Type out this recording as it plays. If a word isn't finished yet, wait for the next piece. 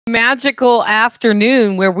Magical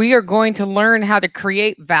afternoon where we are going to learn how to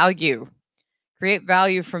create value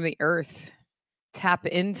from the earth, tap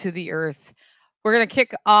into the earth. We're going to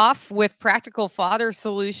kick off with practical fodder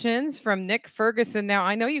solutions from Nick Ferguson. Now,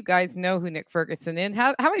 I know you guys know who Nick Ferguson is.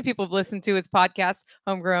 How many people have listened to his podcast,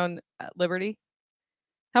 Homegrown Liberty?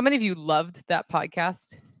 How many of you loved that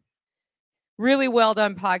podcast? Really well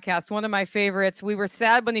done podcast. One of my favorites. We were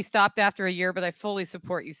sad when he stopped after a year, but I fully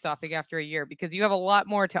support you stopping after a year because you have a lot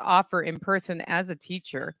more to offer in person as a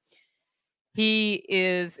teacher.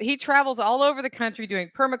 He travels all over the country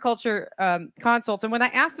doing permaculture consults. And when I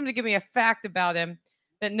asked him to give me a fact about him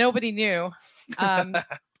that nobody knew,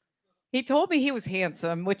 he told me he was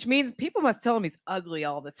handsome, which means people must tell him he's ugly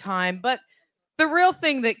all the time. But the real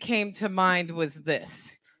thing that came to mind was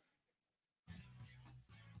this.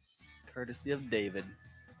 Courtesy of David.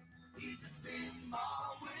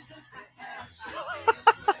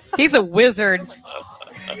 He's a wizard.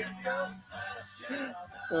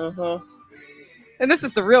 Uh-huh. And this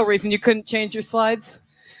is the real reason you couldn't change your slides.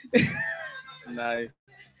 Nice.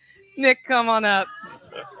 Nick, come on up.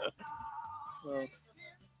 Well,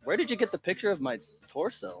 where did you get the picture of my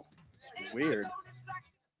torso? It's weird.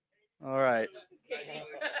 All right.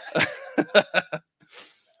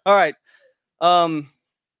 All right.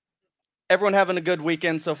 Everyone having a good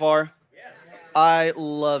weekend so far? I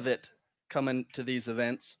love it coming to these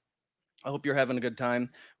events. I hope you're having a good time.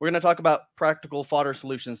 We're going to talk about practical fodder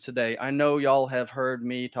solutions today. I know y'all have heard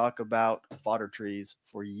me talk about fodder trees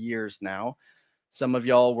for years now. Some of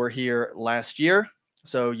y'all were here last year,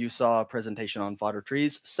 so you saw a presentation on fodder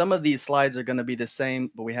trees. Some of these slides are going to be the same,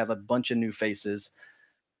 but we have a bunch of new faces.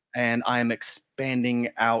 And I'm expanding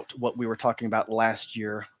out what we were talking about last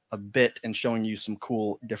year a bit and showing you some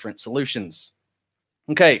cool different solutions.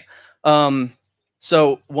 Okay,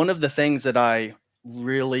 so one of the things that I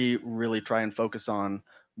really try and focus on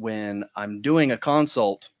when I'm doing a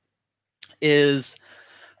consult is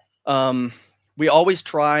we always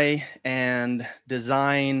try and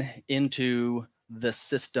design into the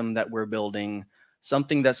system that we're building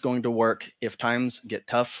something that's going to work if times get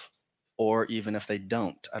tough or even if they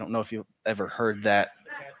don't. I don't know if you've ever heard that.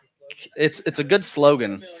 It's a good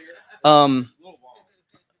slogan.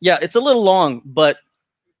 Yeah, it's a little long, but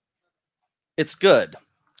it's good.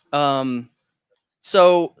 So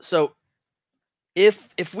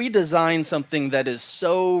if we design something that is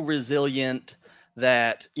so resilient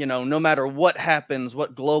that, you know, no matter what happens,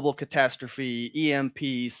 what global catastrophe, EMP,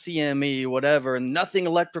 CME, whatever, and nothing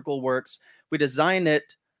electrical works, we design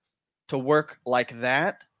it to work like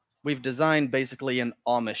that. We've designed basically an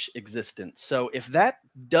Amish existence. So if that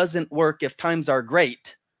doesn't work, if times are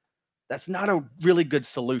great, that's not a really good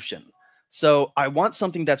solution. So I want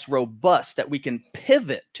something that's robust that we can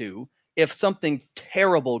pivot to if something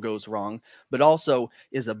terrible goes wrong, but also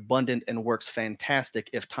is abundant and works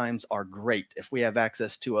fantastic if times are great. If we have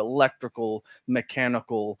access to electrical,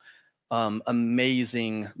 mechanical,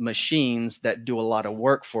 amazing machines that do a lot of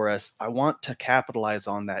work for us, I want to capitalize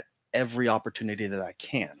on that every opportunity that I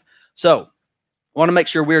can. So I want to make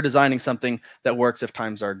sure we're designing something that works if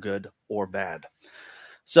times are good or bad.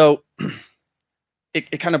 So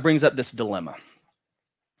it kind of brings up this dilemma.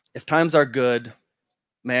 If times are good,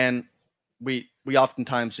 man, we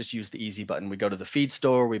oftentimes just use the easy button. We go to the feed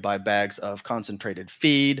store, we buy bags of concentrated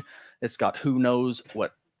feed. It's got who knows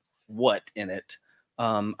what in it.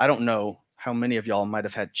 I don't know how many of y'all might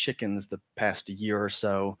have had chickens the past year or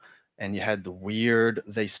so, and you had the weird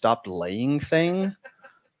they stopped laying thing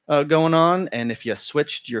going on. And if you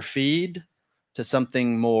switched your feed to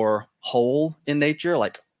something more whole in nature,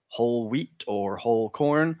 like whole wheat or whole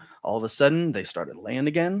corn, all of a sudden they started laying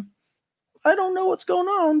again. I don't know what's going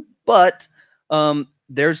on, but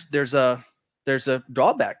there's a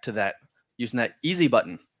drawback to that using that easy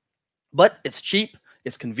button. But it's cheap,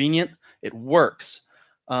 it's convenient, it works.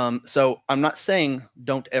 So I'm not saying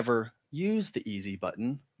don't ever use the easy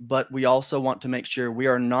button, but we also want to make sure we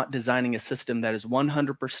are not designing a system that is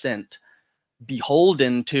 100%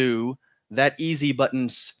 beholden to that easy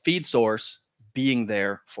button's feed source being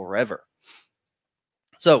there forever.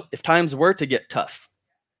 So if times were to get tough,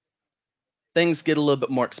 things get a little bit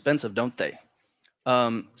more expensive, don't they?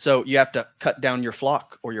 So you have to cut down your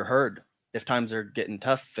flock or your herd if times are getting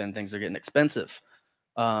tough and things are getting expensive,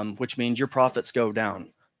 which means your profits go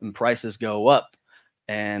down and prices go up.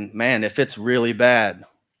 And man, if it's really bad,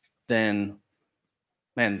 then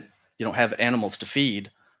man, you don't have animals to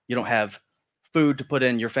feed. You don't have food to put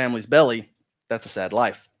in your family's belly. That's a sad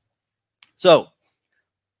life. So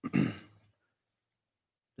did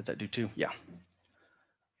that do two? Yeah.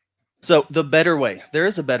 So the better way, there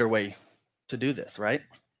is a better way to do this, right?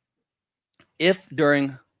 If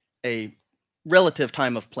during a relative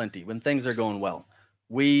time of plenty, when things are going well,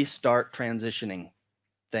 we start transitioning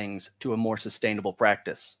things to a more sustainable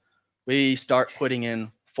practice. We start putting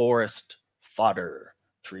in forest fodder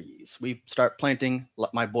trees. We start planting,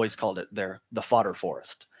 my boys called it there, the fodder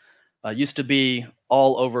forest. Used to be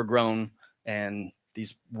all overgrown and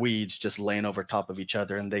these weeds just laying over top of each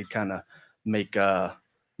other, and they'd kind of make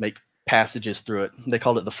passages through it. They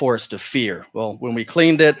called it the forest of fear. Well, when we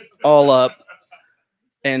cleaned it all up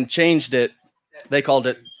and changed it, they called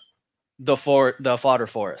it the fodder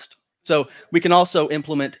forest. So we can also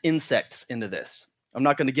implement insects into this. I'm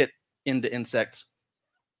not going to get into insects.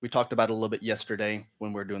 We talked about it a little bit yesterday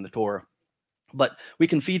when we were doing the tour. But we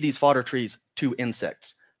can feed these fodder trees to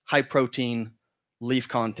insects. High protein, leaf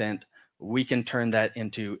content. We can turn that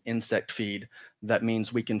into insect feed. That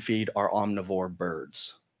means we can feed our omnivore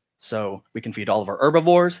birds. So we can feed all of our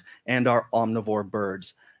herbivores and our omnivore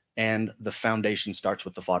birds. And the foundation starts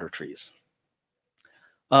with the fodder trees.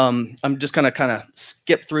 I'm just going to kind of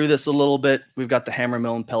skip through this a little bit. We've got the hammer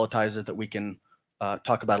mill and pelletizer that we can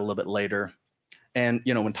talk about a little bit later. And,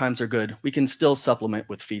 you know, when times are good, we can still supplement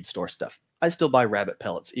with feed store stuff. I still buy rabbit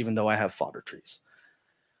pellets, even though I have fodder trees.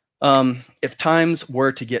 If times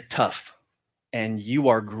were to get tough and you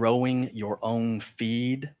are growing your own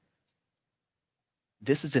feed,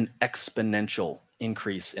 this is an exponential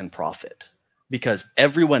increase in profit because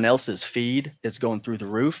everyone else's feed is going through the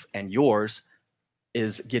roof and yours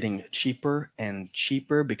is getting cheaper and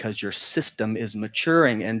cheaper because your system is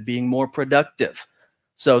maturing and being more productive.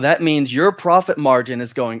 So that means your profit margin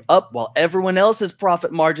is going up while everyone else's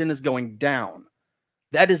profit margin is going down.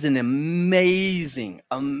 That is an amazing,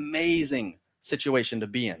 amazing situation to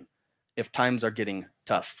be in if times are getting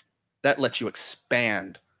tough. That lets you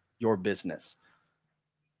expand your business.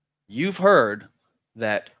 You've heard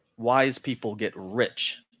that wise people get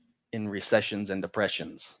rich in recessions and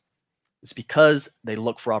depressions. It's because they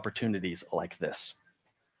look for opportunities like this.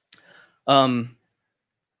 So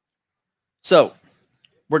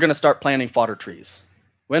we're going to start planting fodder trees.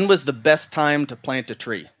 When was the best time to plant a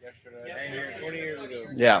tree? Yesterday. 20 years ago.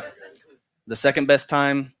 Yeah. The second best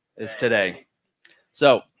time is today.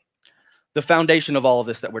 So the foundation of all of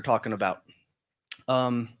this that we're talking about,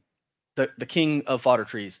 the king of fodder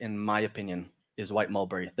trees, in my opinion, is white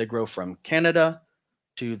mulberry. They grow from Canada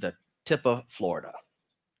to the tip of Florida.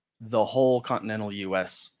 The whole continental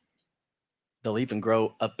US. They'll even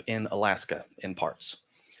grow up in Alaska in parts.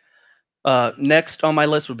 Next on my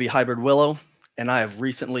list would be hybrid willow, and I have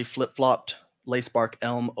recently flip-flopped lacebark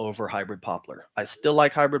elm over hybrid poplar. I still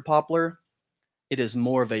like hybrid poplar. It is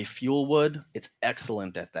more of a fuel wood. It's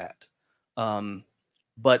excellent at that.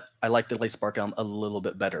 But I like the lacebark elm a little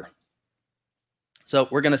bit better. So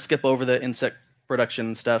we're going to skip over the insect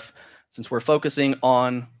production stuff since we're focusing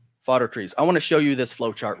on fodder trees. I want to show you this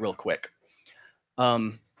flow chart real quick.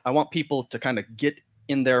 I want people to kind of get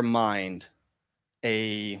in their mind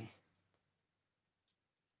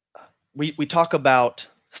we talk about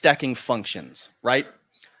stacking functions, right?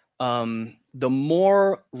 The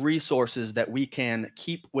more resources that we can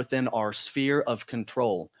keep within our sphere of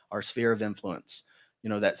control, our sphere of influence, you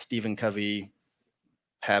know, that Stephen Covey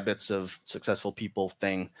habits of successful people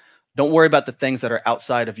thing. Don't worry about the things that are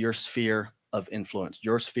outside of your sphere of influence,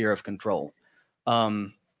 your sphere of control.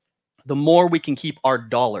 The more we can keep our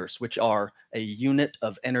dollars, which are a unit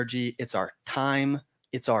of energy, it's our time,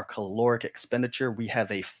 it's our caloric expenditure. We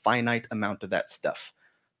have a finite amount of that stuff.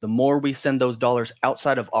 The more we send those dollars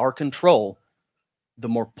outside of our control, the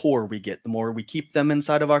more poor we get. The more we keep them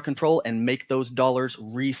inside of our control and make those dollars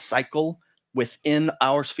recycle within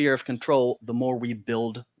our sphere of control, the more we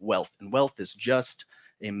build wealth. And wealth is just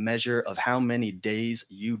a measure of how many days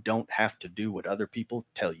you don't have to do what other people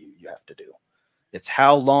tell you you have to do. It's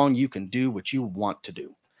how long you can do what you want to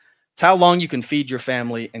do. It's how long you can feed your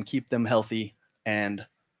family and keep them healthy and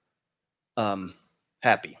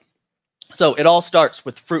happy. So it all starts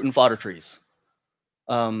with fruit and fodder trees.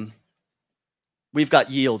 We've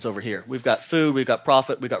got yields over here. We've got food, we've got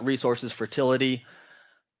profit, we've got resources, fertility.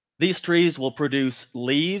 These trees will produce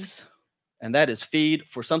leaves, and that is feed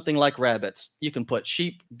for something like rabbits. You can put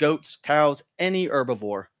sheep, goats, cows, any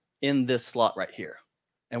herbivore in this slot right here.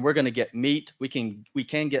 And we're going to get meat. We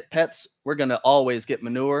can get pets. We're going to always get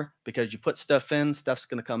manure because you put stuff in, stuff's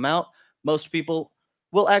going to come out. Most people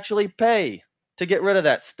will actually pay to get rid of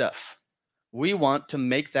that stuff. We want to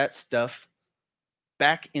make that stuff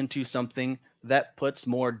back into something that puts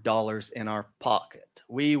more dollars in our pocket.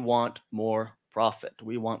 We want more profit.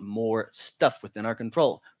 We want more stuff within our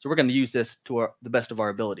control. So we're going to use this to the best of our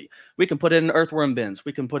ability. We can put it in earthworm bins.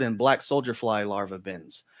 We can put in black soldier fly larva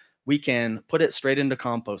bins. We can put it straight into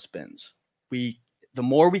compost bins. the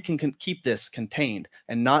more we can keep this contained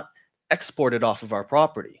and not export it off of our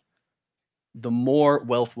property, the more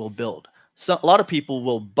wealth we'll build. So a lot of people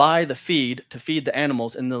will buy the feed to feed the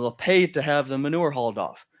animals, and they'll pay to have the manure hauled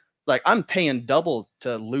off. Like, I'm paying double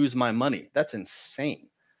to lose my money. That's insane.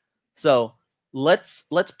 So let's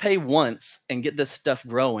pay once and get this stuff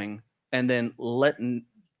growing, and then let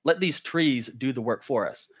these trees do the work for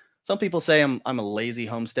us. Some people say I'm a lazy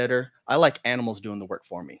homesteader. I like animals doing the work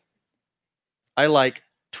for me. I like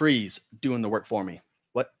trees doing the work for me.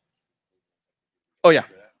 What? Oh yeah.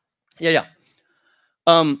 Yeah.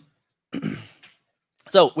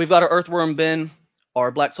 So we've got our earthworm bin,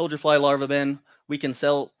 our black soldier fly larva bin. We can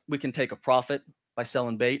take a profit by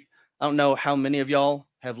selling bait. I don't know how many of y'all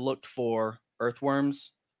have looked for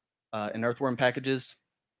earthworms in earthworm packages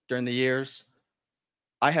during the years.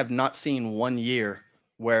 I have not seen one year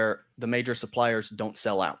where the major suppliers don't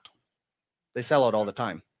sell out. They sell out all the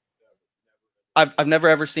time. I've never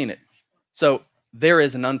ever seen it. So there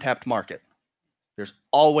is an untapped market. There's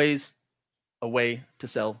always a way to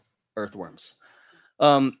sell earthworms.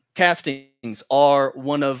 Castings are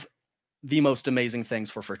one of the most amazing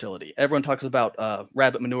things for fertility. Everyone talks about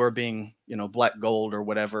rabbit manure being, black gold or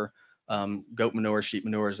whatever. Goat manure, sheep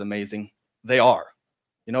manure is amazing. They are.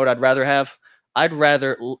 You know what I'd rather have? I'd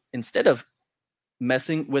rather, instead of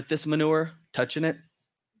messing with this manure, touching it,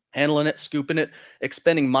 handling it, scooping it,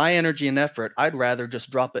 expending my energy and effort, I'd rather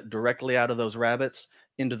just drop it directly out of those rabbits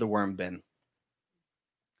into the worm bin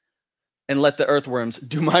and let the earthworms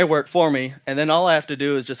do my work for me. And then all I have to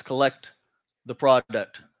do is just collect the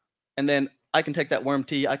product. And then I can take that worm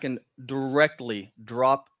tea, I can directly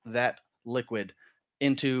drop that liquid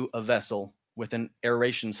into a vessel with an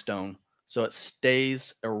aeration stone so it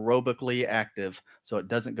stays aerobically active, so it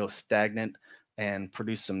doesn't go stagnant and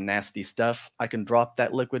produce some nasty stuff. I can drop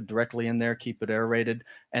that liquid directly in there, keep it aerated,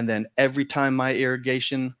 and then every time my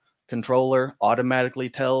irrigation controller automatically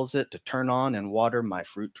tells it to turn on and water my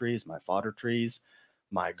fruit trees, my fodder trees,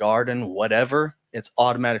 my garden, whatever, it's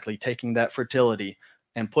automatically taking that fertility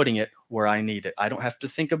and putting it where I need it. I don't have to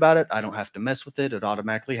think about it. I don't have to mess with it. It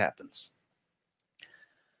automatically happens.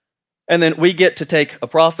 And then we get to take a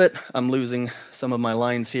profit. I'm losing some of my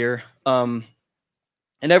lines here. And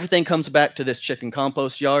everything comes back to this chicken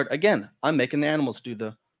compost yard. Again, I'm making the animals do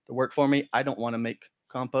the work for me. I don't want to make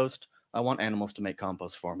compost. I want animals to make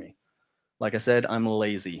compost for me. Like I said, I'm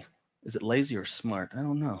lazy. Is it lazy or smart? I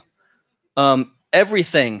don't know.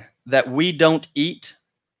 Everything that we don't eat,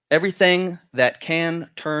 everything that can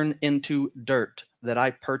turn into dirt that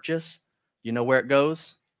I purchase, you know where it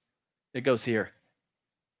goes? It goes here.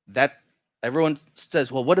 That everyone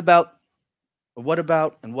says, well, what about?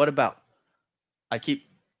 I keep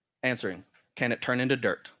answering, can it turn into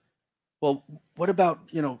dirt? Well, what about,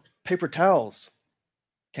 paper towels?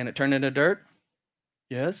 Can it turn into dirt?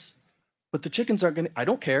 Yes. But the chickens aren't going to, I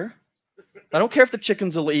don't care. I don't care if the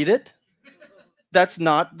chickens will eat it. That's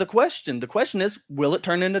not the question. The question is, will it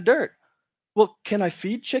turn into dirt? Well, can I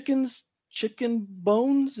feed chickens chicken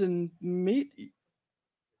bones and meat?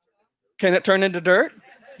 Can it turn into dirt?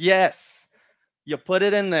 Yes. You put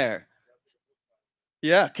it in there.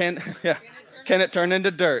 Yeah, can it turn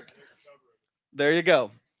into dirt? There you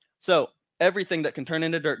go. So everything that can turn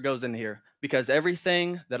into dirt goes in here, because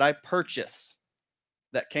everything that I purchase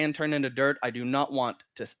that can turn into dirt, I do not want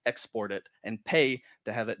to export it and pay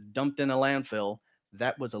to have it dumped in a landfill.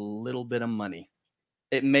 That was a little bit of money.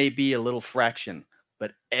 It may be a little fraction,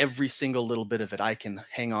 but every single little bit of it I can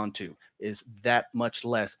hang on to is that much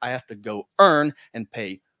less. I have to go earn and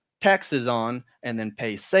pay taxes on, and then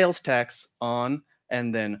pay sales tax on,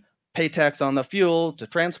 and then pay tax on the fuel to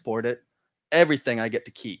transport it. Everything I get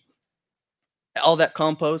to keep. All that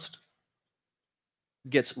compost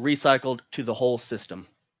gets recycled to the whole system.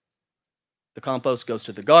 The compost goes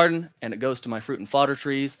to the garden, and it goes to my fruit and fodder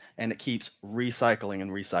trees, and it keeps recycling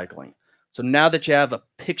and recycling. So now that you have a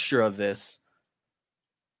picture of this,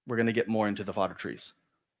 we're going to get more into the fodder trees.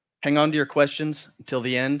 Hang on to your questions until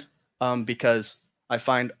the end, because I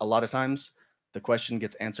find a lot of times the question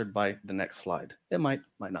gets answered by the next slide. It might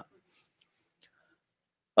not.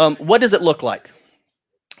 What does it look like?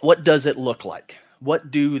 What does it look like?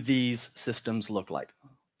 What do these systems look like?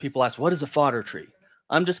 People ask, what is a fodder tree?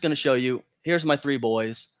 I'm just going to show you. Here's my 3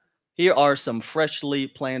 boys. Here are some freshly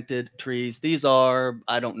planted trees. These are,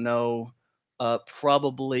 I don't know,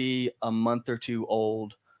 probably a month or 2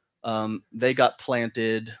 old. They got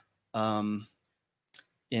planted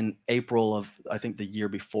in April of, I think, the year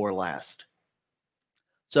before last.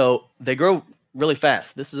 So they grow really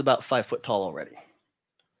fast. This is about 5 foot tall already.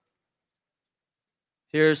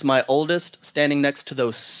 Here's my oldest standing next to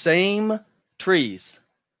those same trees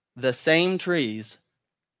the same trees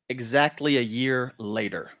exactly a year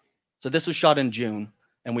later. So this was shot in June,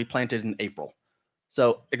 and we planted in April.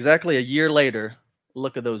 So exactly a year later,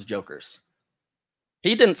 look at those jokers.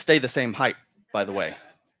 He didn't stay the same height, by the way.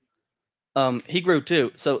 He grew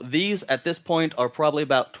too. So these at this point are probably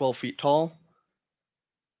about 12 feet tall.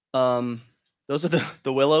 Those are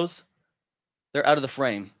the willows. They're out of the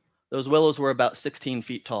frame. Those willows were about 16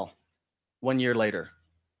 feet tall 1 year later.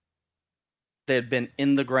 They had been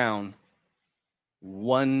in the ground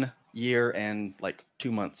 1 year and like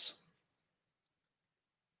 2 months.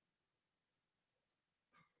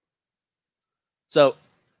 So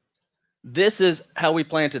this is how we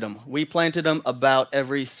planted them. We planted them about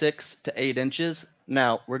every 6 to 8 inches.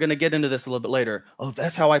 Now, we're going to get into this a little bit later. Oh,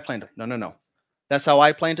 that's how I planted them. No. That's how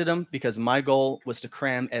I planted them because my goal was to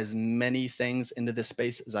cram as many things into this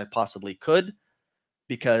space as I possibly could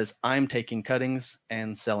because I'm taking cuttings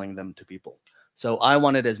and selling them to people. So I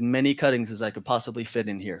wanted as many cuttings as I could possibly fit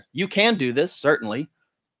in here. You can do this, certainly.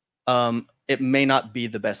 It may not be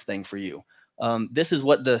the best thing for you. This is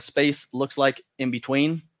what the space looks like in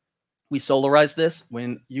between. We solarized this.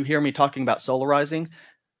 When you hear me talking about solarizing,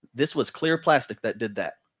 this was clear plastic that did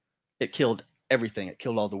that. It killed everything. It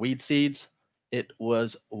killed all the weed seeds. It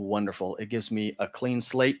was wonderful. It gives me a clean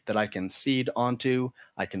slate that I can seed onto,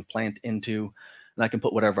 I can plant into, and I can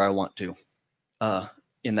put whatever I want to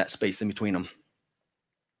in that space in between them.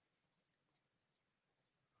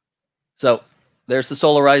 So there's the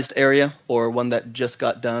solarized area, or one that just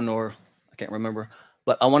got done, or I can't remember.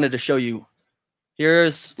 But I wanted to show you,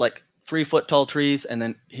 here's like 3-foot tall trees, and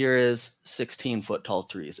then here is 16-foot tall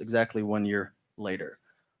trees, exactly 1 year later.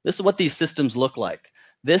 This is what these systems look like.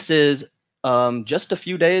 This is just a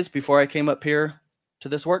few days before I came up here to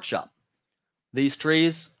this workshop. These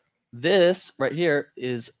trees, this right here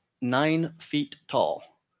is 9 feet tall.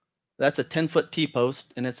 That's a 10-foot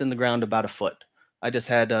T-post, and it's in the ground about a foot. I just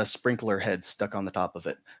had a sprinkler head stuck on the top of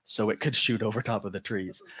it so it could shoot over top of the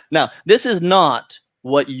trees. Now, this is not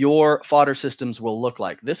what your fodder systems will look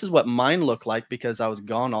like. This is what mine looked like because I was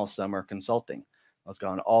gone all summer consulting. I was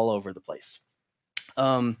gone all over the place.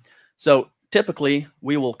 So typically,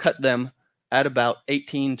 we will cut them at about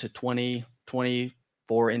 18 to 20,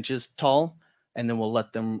 24 inches tall, and then we'll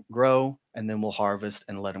let them grow, and then we'll harvest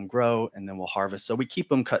and let them grow, and then we'll harvest. So we keep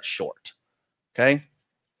them cut short, okay?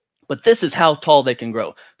 But this is how tall they can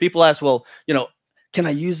grow. People ask, well, you know, can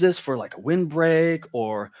I use this for like a windbreak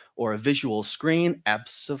or a visual screen?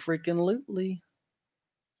 Abso-freaking-lutely.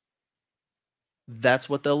 That's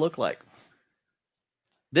what they'll look like.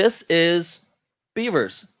 This is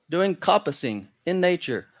beavers doing coppicing in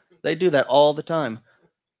nature. They do that all the time.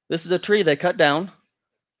 This is a tree they cut down,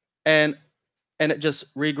 and it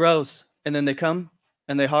just regrows. And then they come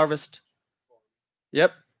and they harvest.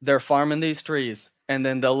 Yep, they're farming these trees. And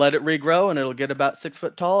then they'll let it regrow, and it'll get about 6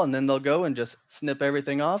 foot tall, and then they'll go and just snip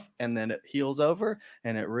everything off, and then it heals over,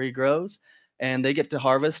 and it regrows. And they get to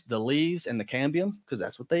harvest the leaves and the cambium because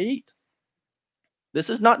that's what they eat. This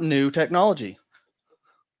is not new technology.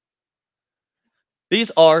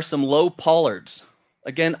 These are some low pollards.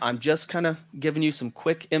 Again, I'm just kind of giving you some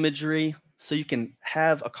quick imagery so you can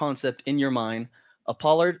have a concept in your mind. A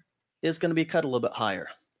pollard is going to be cut a little bit higher.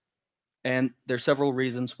 And there's several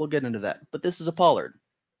reasons. We'll get into that. But this is a pollard.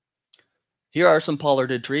 Here are some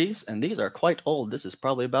pollarded trees, and these are quite old. This is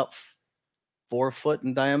probably about 4 foot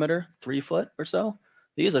in diameter, 3 foot or so.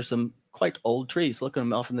 These are some quite old trees. Look at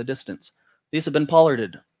them off in the distance. These have been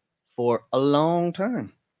pollarded for a long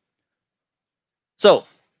time. So,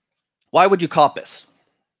 why would you coppice?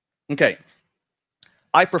 Okay,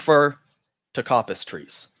 I prefer to coppice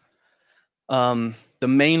trees. The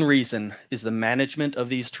main reason is the management of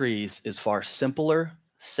these trees is far simpler,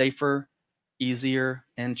 safer, easier,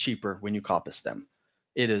 and cheaper when you coppice them.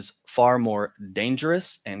 It is far more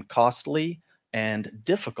dangerous and costly and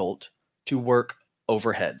difficult to work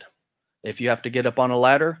overhead. If you have to get up on a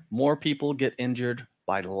ladder, more people get injured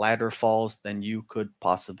by ladder falls than you could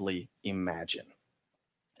possibly imagine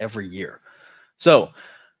every year. So,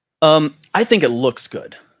 I think it looks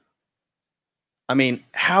good. I mean,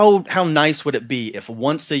 how nice would it be if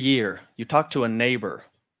once a year you talk to a neighbor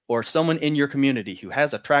or someone in your community who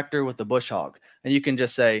has a tractor with a bush hog, and you can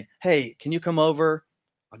just say, hey, can you come over?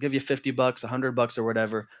 I'll give you $50, $100 or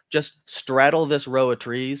whatever. Just straddle this row of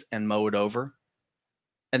trees and mow it over.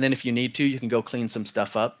 And then if you need to, you can go clean some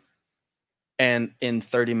stuff up. And in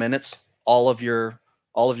 30 minutes, all of your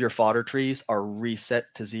fodder trees are reset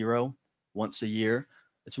to 0 once a year.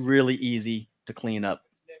 It's really easy to clean up.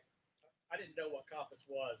 Nick, I didn't know what coppice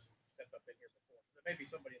was. Stepped up in here before. There may be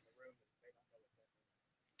somebody in the room that may not know what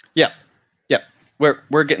that is. Yeah.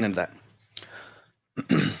 We're getting into that.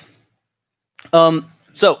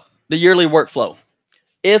 So the yearly workflow.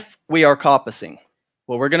 If we are coppicing,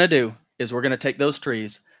 what we're going to do is we're going to take those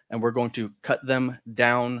trees and we're going to cut them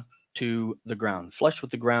down to the ground, flush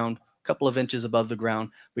with the ground, a couple of inches above the ground.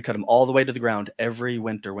 We cut them all the way to the ground every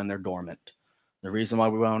winter when they're dormant. The reason why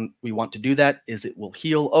we want to do that is it will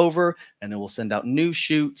heal over and it will send out new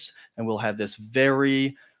shoots, and we'll have this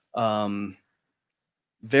very,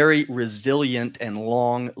 very resilient and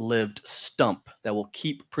long-lived stump that will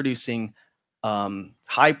keep producing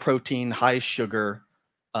high protein, high sugar,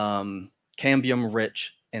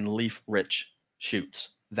 cambium-rich, and leaf-rich shoots.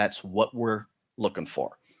 That's what we're looking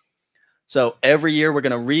for. So every year we're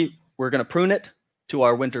gonna prune it to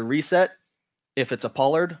our winter reset. If it's a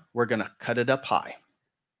pollard, we're gonna cut it up high,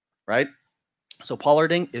 right? So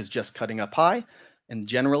pollarding is just cutting up high, and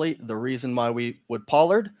generally the reason why we would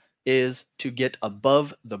pollard is to get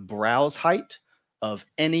above the browse height of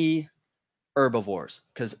any herbivores.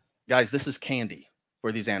 Because guys, this is candy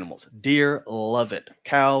for these animals. Deer love it.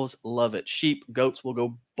 Cows love it. Sheep, goats will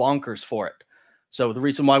go bonkers for it. So the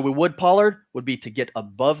reason why we would pollard would be to get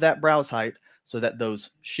above that browse height so that those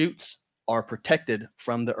shoots are protected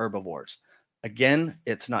from the herbivores. Again,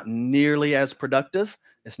 it's not nearly as productive.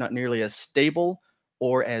 It's not nearly as stable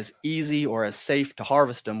or as easy or as safe to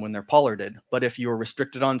harvest them when they're pollarded. But if you're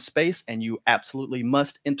restricted on space and you absolutely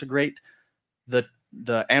must integrate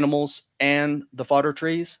the animals and the fodder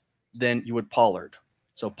trees, then you would pollard.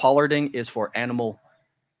 So pollarding is for animal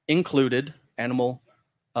inclusive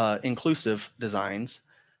designs,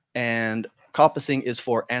 and coppicing is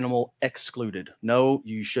for animal excluded. No,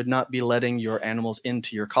 you should not be letting your animals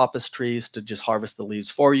into your coppice trees to just harvest the leaves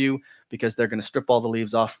for you, because they're going to strip all the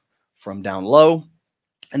leaves off from down low,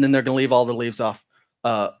 and then they're going to leave all the leaves off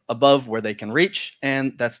above where they can reach,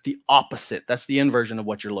 and that's the opposite. That's the inversion of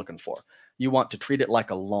what you're looking for. You want to treat it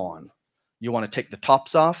like a lawn. You want to take the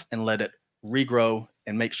tops off and let it regrow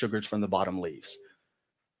and make sugars from the bottom leaves.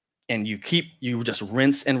 And you just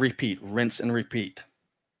rinse and repeat, rinse and repeat.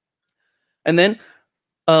 And then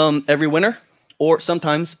every winter, or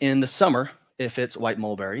sometimes in the summer, if it's white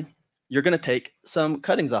mulberry, you're going to take some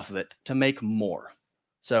cuttings off of it to make more.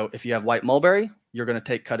 So if you have white mulberry, you're going to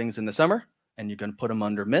take cuttings in the summer and you're going to put them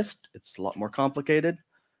under mist. It's a lot more complicated.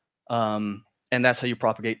 And that's how you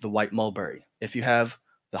propagate the white mulberry. If you have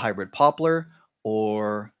the hybrid poplar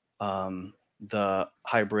or the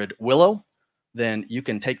hybrid willow, then you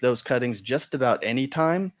can take those cuttings just about any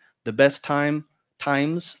time. The best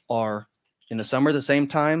times are in the summer, the same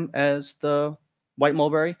time as the white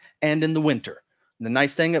mulberry, and in the winter. And the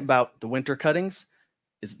nice thing about the winter cuttings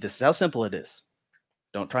is this is how simple it is.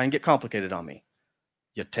 Don't try and get complicated on me.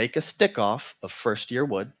 You take a stick off of first-year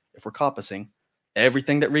wood. If we're coppicing,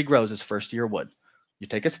 everything that regrows is first-year wood. You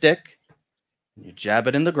take a stick, and you jab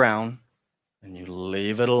it in the ground, and you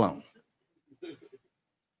leave it alone.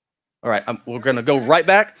 All right, we're going to go right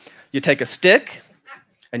back. You take a stick,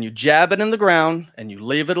 and you jab it in the ground, and you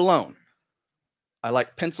leave it alone. I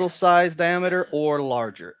like pencil size diameter or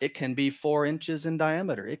larger. It can be 4 inches in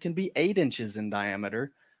diameter. It can be 8 inches in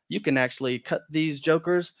diameter. You can actually cut these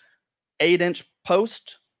jokers 8-inch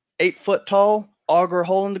post, 8 foot tall, auger a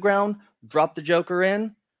hole in the ground, drop the joker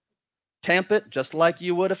in, tamp it just like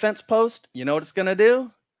you would a fence post. You know what it's going to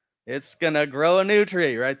do? It's going to grow a new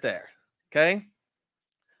tree right there. Okay?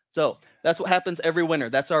 So that's what happens every winter.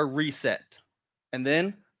 That's our reset. And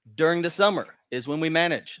then during the summer is when we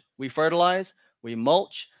manage. We fertilize, we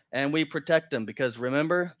mulch, and we protect them, because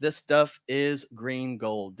remember, this stuff is green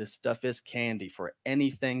gold. This stuff is candy for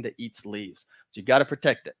anything that eats leaves. So you got to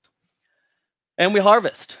protect it. And we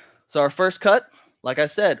harvest. So our first cut, like I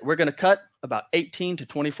said, we're going to cut about 18 to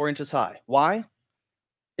 24 inches high. Why?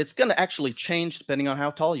 It's going to actually change depending on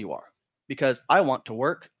how tall you are, because I want to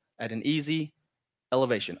work at an easy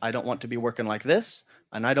elevation. I don't want to be working like this,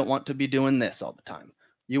 and I don't want to be doing this all the time.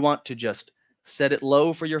 You want to just set it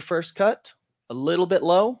low for your first cut, a little bit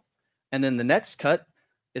low, and then the next cut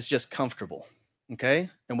is just comfortable, okay?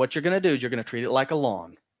 And what you're going to do is you're going to treat it like a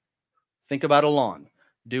lawn. Think about a lawn.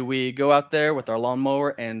 Do we go out there with our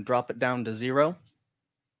lawnmower and drop it down to 0?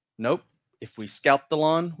 Nope. If we scalp the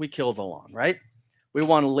lawn, we kill the lawn, right? We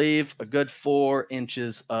want to leave a good 4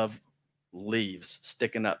 inches of leaves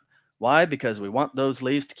sticking up. Why? Because we want those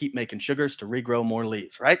leaves to keep making sugars to regrow more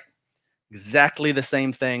leaves, right? Exactly the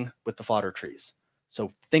same thing with the fodder trees.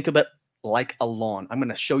 So think of it like a lawn. I'm going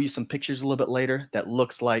to show you some pictures a little bit later that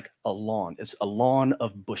looks like a lawn. It's a lawn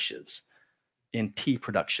of bushes in tea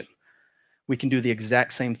production. We can do the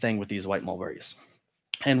exact same thing with these white mulberries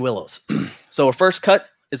and willows. So our first cut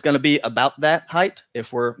is going to be about that height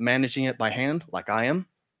if we're managing it by hand like I am.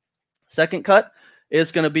 Second cut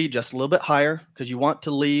is going to be just a little bit higher because you want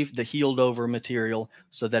to leave the healed over material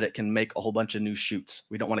so that it can make a whole bunch of new shoots.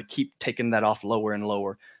 We don't want to keep taking that off lower and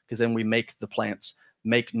lower because then we make the plants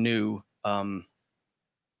make new.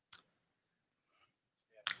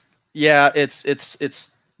 Yeah, it's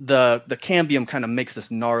the cambium kind of makes this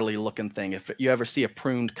gnarly looking thing. If you ever see a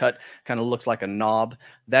pruned cut, kind of looks like a knob,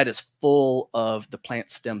 that is full of the plant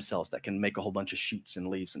stem cells that can make a whole bunch of shoots and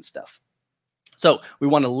leaves and stuff. So we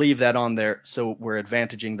want to leave that on there so we're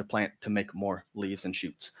advantaging the plant to make more leaves and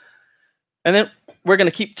shoots. And then we're going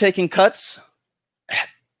to keep taking cuts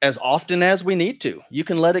as often as we need to. You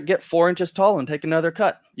can let it get 4 inches tall and take another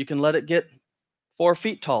cut. You can let it get 4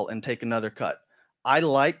 feet tall and take another cut. I'd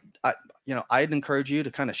encourage you to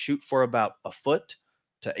kind of shoot for about a foot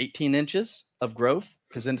to 18 inches of growth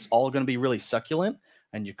because then it's all going to be really succulent.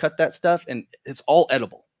 And you cut that stuff and it's all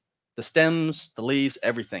edible. The stems, the leaves,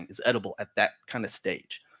 everything is edible at that kind of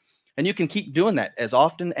stage. And you can keep doing that as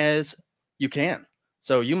often as you can.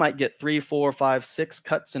 So you might get 3, 4, 5, 6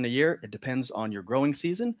 cuts in a year. It depends on your growing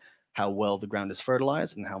season, how well the ground is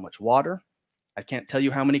fertilized, and how much water. I can't tell you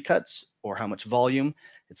how many cuts or how much volume.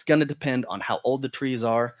 It's going to depend on how old the trees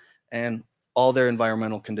are and all their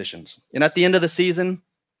environmental conditions. And at the end of the season,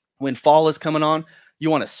 when fall is coming on, you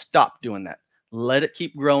want to stop doing that. Let it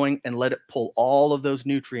keep growing and let it pull all of those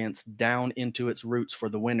nutrients down into its roots for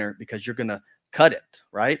the winter because you're going to cut it,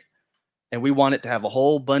 right? And we want it to have a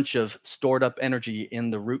whole bunch of stored up energy in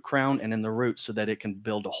the root crown and in the roots so that it can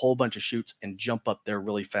build a whole bunch of shoots and jump up there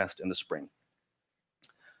really fast in the spring.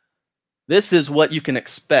 This is what you can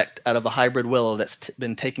expect out of a hybrid willow that's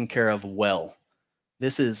been taken care of well.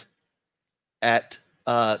 This is its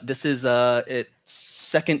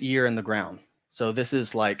second year in the ground. So this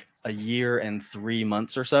is like a year and 3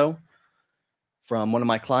 months or so from one of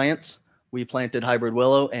my clients. We planted hybrid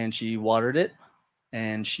willow and she watered it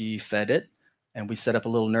and she fed it. And we set up a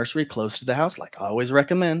little nursery close to the house. Like I always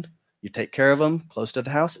recommend, you take care of them close to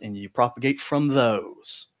the house and you propagate from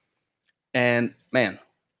those. And man,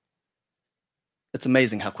 it's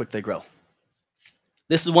amazing how quick they grow.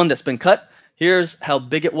 This is one that's been cut. Here's how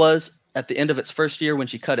big it was at the end of its first year when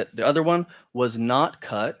she cut it. The other one was not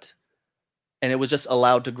cut, and it was just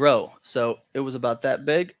allowed to grow. So it was about that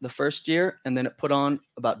big the first year, and then it put on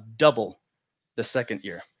about double the second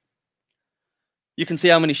year. You can see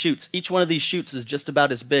how many shoots. Each one of these shoots is just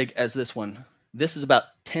about as big as this one. This is about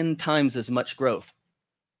 10 times as much growth.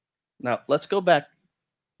 Now, let's go back.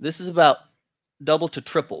 This is about double to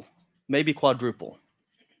triple, maybe quadruple.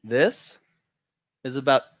 This is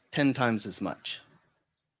about 10 times as much.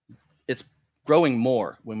 It's growing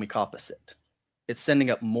more when we coppice it. It's sending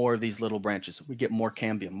up more of these little branches. We get more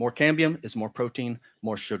cambium. More cambium is more protein,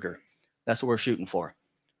 more sugar. That's what we're shooting for.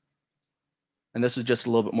 And this is just a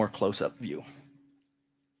little bit more close-up view.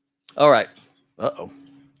 All right. Uh-oh.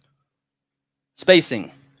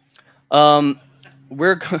 Spacing. That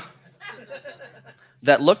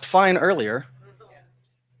looked fine earlier.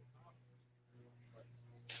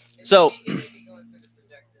 So,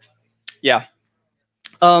 yeah.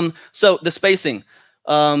 So the spacing,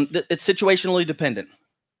 it's situationally dependent.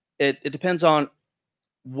 It depends on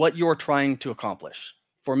what you're trying to accomplish.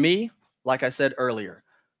 For me, like I said earlier,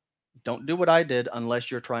 don't do what I did unless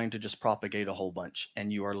you're trying to just propagate a whole bunch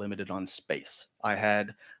and you are limited on space.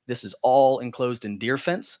 This is all enclosed in deer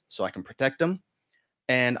fence so I can protect them.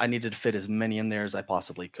 And I needed to fit as many in there as I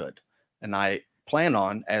possibly could. And I plan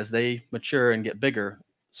on, as they mature and get bigger,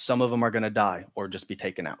 some of them are going to die or just be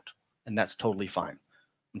taken out. And that's totally fine.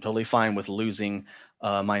 I'm totally fine with losing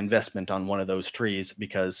my investment on one of those trees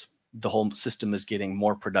because the whole system is getting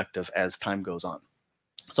more productive as time goes on.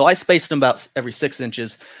 So I spaced them about every 6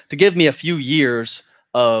 inches to give me a few years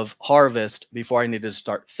of harvest before I needed to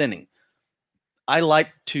start thinning. I like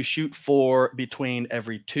to shoot for between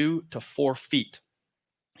every 2 to 4 feet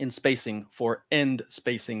in spacing for end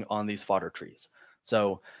spacing on these fodder trees.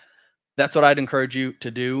 So that's what I'd encourage you to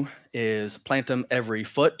do is plant them every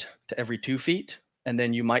foot to every 2 feet. And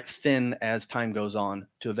then you might thin as time goes on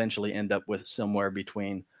to eventually end up with somewhere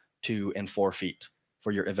between 2 and 4 feet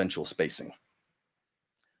for your eventual spacing.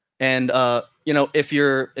 And if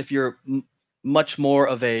you're much more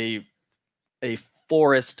of a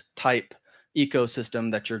forest type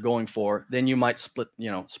ecosystem that you're going for, then you might spread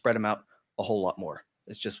them out a whole lot more.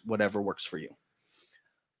 It's just whatever works for you.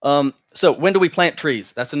 So when do we plant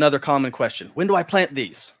trees? That's another common question. When do I plant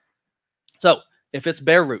these? So if it's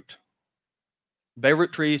bare root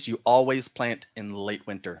trees, you always plant in late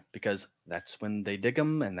winter because that's when they dig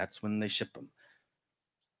them and that's when they ship them.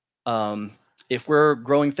 If we're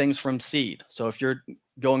growing things from seed, so if you're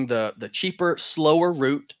going the cheaper, slower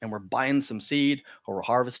route and we're buying some seed or we're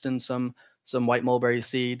harvesting some some white mulberry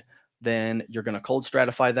seed. Then you're going to cold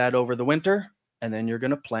stratify that over the winter, and then you're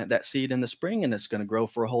going to plant that seed in the spring, and it's going to grow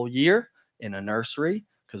for a whole year in a nursery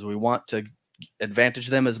because we want to advantage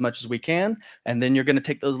them as much as we can. And then you're going to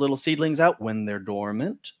take those little seedlings out when they're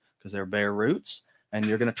dormant because they're bare roots, and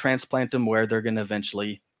you're going to transplant them where they're going to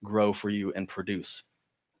eventually grow for you and produce.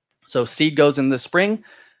 So seed goes in the spring.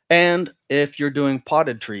 And if you're doing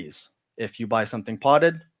potted trees, if you buy something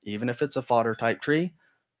potted, even if it's a fodder type tree,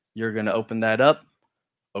 you're going to open that up,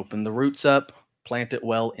 open the roots up, plant it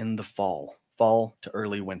well in the fall to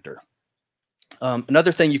early winter.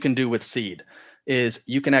 Another thing you can do with seed is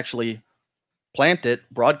you can actually plant it,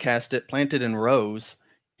 broadcast it, plant it in rows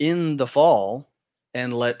in the fall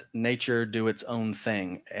and let nature do its own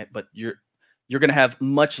thing. But you're going to have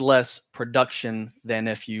much less production than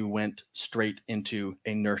if you went straight into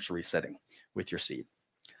a nursery setting with your seed.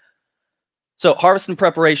 So harvest and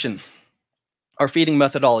preparation. Our feeding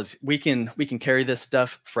methodology, we can carry this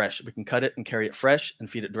stuff fresh. We can cut it and carry it fresh and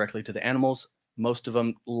feed it directly to the animals. Most of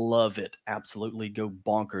them love it, absolutely go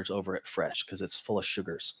bonkers over it fresh because it's full of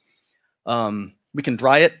sugars. We can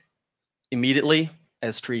dry it immediately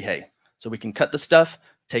as tree hay. So we can cut the stuff,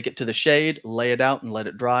 take it to the shade, lay it out and let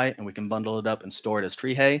it dry, and we can bundle it up and store it as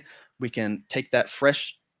tree hay. We can take that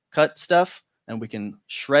fresh cut stuff and we can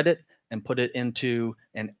shred it and put it into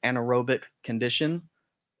an anaerobic condition,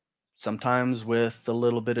 sometimes with a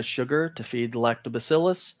little bit of sugar to feed the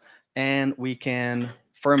lactobacillus, and we can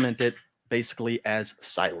ferment it basically as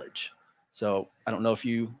silage. So I don't know if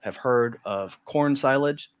you have heard of corn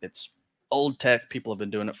silage. It's old tech. People have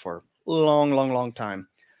been doing it for a long time.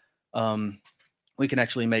 We can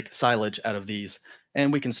actually make silage out of these,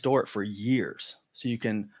 and we can store it for years. So you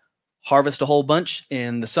can harvest a whole bunch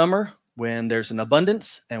in the summer when there's an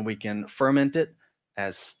abundance, and we can ferment it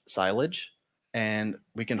as silage, and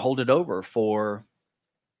we can hold it over for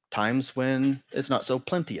times when it's not so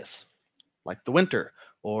plenteous, like the winter,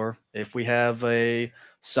 or if we have a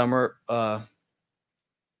summer, a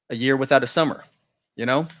year without a summer, you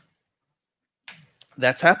know,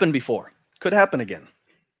 that's happened before, could happen again.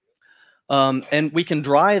 And we can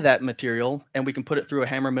dry that material and we can put it through a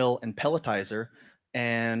hammer mill and pelletizer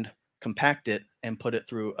and compact it and put it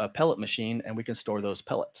through a pellet machine, and we can store those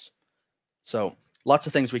pellets. So lots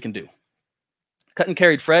of things we can do. Cut and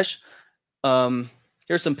carried fresh.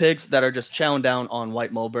 Here's some pigs that are just chowing down on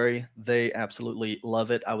white mulberry. They absolutely love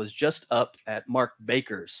it. I was just up at Mark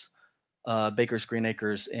Baker's, Baker's Green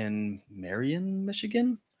Acres in Marion,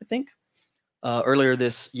 Michigan, I think, earlier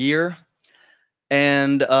this year.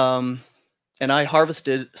 And I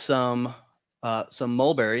harvested some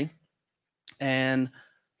mulberry, and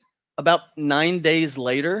about 9 days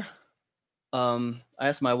later, I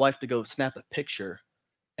asked my wife to go snap a picture,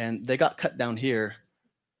 and they got cut down here,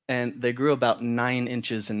 and they grew about 9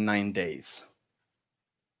 inches in 9 days.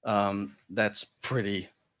 That's pretty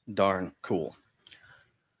darn cool.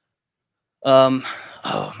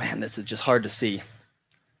 Oh man, this is just hard to see.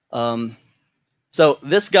 So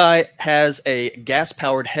this guy has a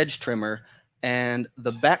gas-powered hedge trimmer, and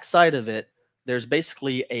the back side of it, there's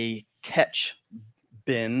basically a catch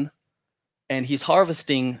bin, and he's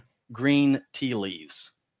harvesting green tea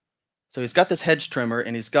leaves. So he's got this hedge trimmer,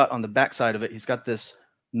 and he's got on the back side of it, he's got this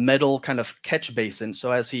metal kind of catch basin.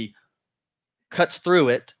 So as he cuts through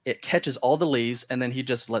it, it catches all the leaves, and then he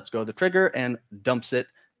just lets go of the trigger and dumps it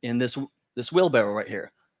in this wheelbarrow right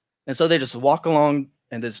here. And so they just walk along,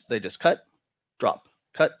 and they just cut, drop,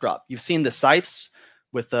 cut, drop. You've seen the scythes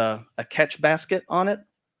with a catch basket on it,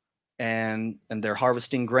 and they're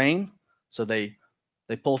harvesting grain. So they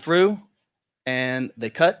pull through and they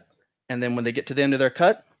cut, and then when they get to the end of their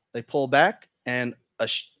cut, they pull back, and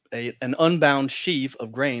an unbound sheaf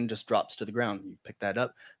of grain just drops to the ground. You pick that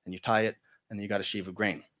up and you tie it, and then you got a sheaf of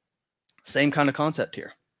grain. Same kind of concept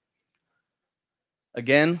here.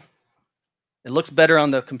 Again, it looks better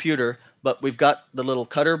on the computer, but we've got the little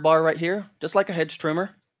cutter bar right here, just like a hedge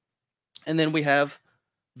trimmer. And then we have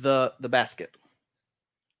the basket.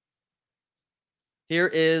 Here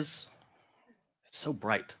is, it's so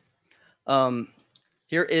bright.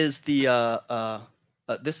 Here is the,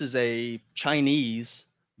 this is a Chinese,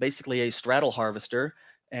 basically a straddle harvester.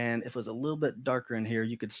 And if it was a little bit darker in here,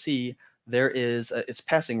 you could see there is, it's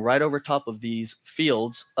passing right over top of these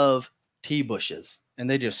fields of tea bushes. And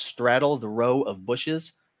they just straddle the row of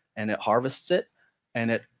bushes, and it harvests it, and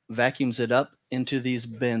it vacuums it up into these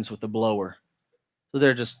bins with a blower. So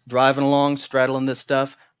they're just driving along, straddling this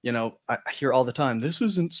stuff. You know, I hear all the time, this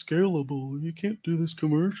isn't scalable. You can't do this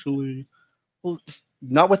commercially. Well,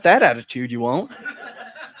 not with that attitude, you won't.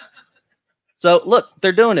 So look,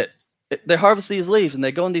 they're doing it. They harvest these leaves, and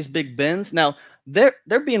they go in these big bins. Now, they're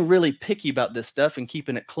being really picky about this stuff and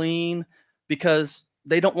keeping it clean because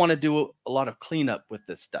they don't want to do a lot of cleanup with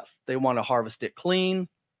this stuff. They want to harvest it clean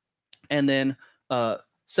and then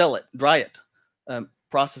sell it, dry it,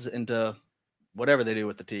 process it into whatever they do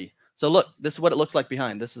with the tea. So look, this is what it looks like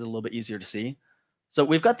behind. This is a little bit easier to see. So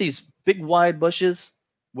we've got these big wide bushes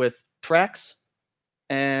with tracks,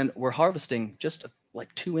 and we're harvesting just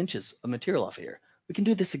like 2 inches of material off of here. We can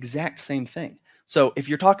do this exact same thing. So if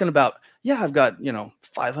you're talking about, yeah, I've got,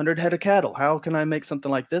 500 head of cattle. How can I make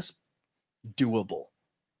something like this doable?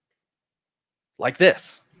 Like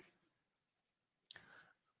this.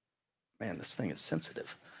 Man, this thing is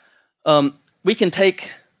sensitive. We can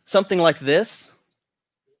take something like this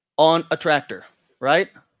on a tractor, right?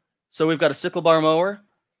 So we've got a sickle bar mower.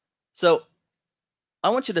 So I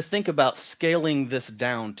want you to think about scaling this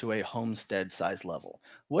down to a homestead size level.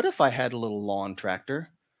 What if I had a little lawn tractor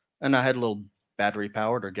and I had a little battery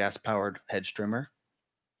powered or gas powered hedge trimmer?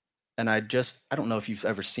 And I don't know if you've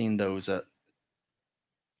ever seen those.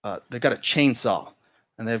 They've got a chainsaw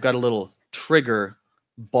and they've got a little trigger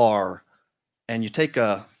bar, and you take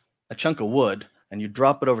a chunk of wood and you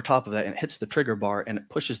drop it over top of that and it hits the trigger bar and it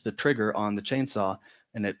pushes the trigger on the chainsaw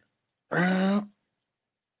and it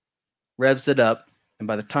revs it up. And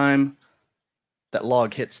by the time that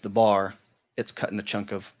log hits the bar, it's cutting a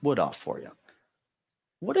chunk of wood off for you.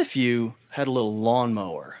 What if you had a little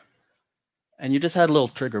lawnmower and you just had a little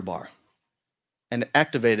trigger bar and it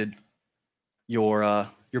activated your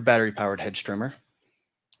battery-powered hedge trimmer,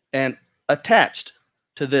 and attached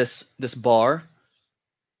to this bar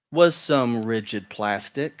was some rigid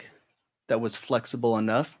plastic that was flexible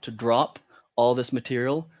enough to drop all this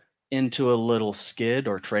material into a little skid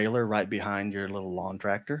or trailer right behind your little lawn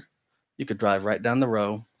tractor. You could drive right down the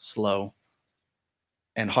row, slow,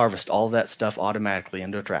 and harvest all that stuff automatically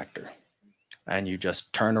into a tractor. And you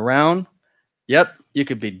just turn around. Yep, you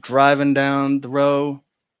could be driving down the row,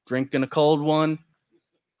 drinking a cold one,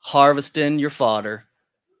 harvesting your fodder.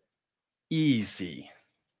 Easy.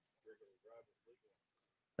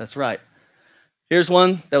 That's right. Here's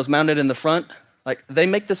one that was mounted in the front. Like, they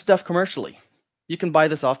make this stuff commercially. You can buy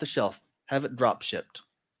this off the shelf, have it drop shipped.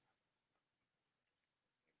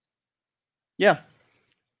 Yeah.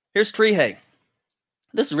 Here's tree hay.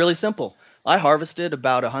 This is really simple. I harvested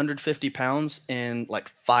about 150 pounds in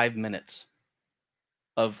like 5 minutes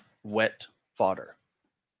of wet fodder.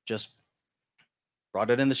 Just brought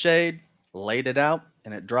it in the shade, laid it out,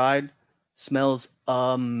 and it dried. Smells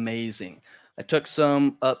amazing. I took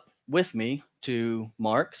some up with me to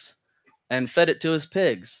Mark's and fed it to his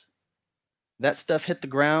pigs. That stuff hit the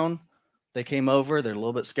ground. They came over. They're a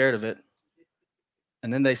little bit scared of it.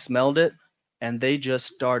 And then they smelled it, and they just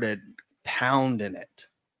started pounding it.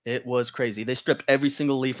 It was crazy. They stripped every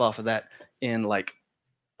single leaf off of that in like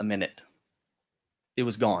a minute. It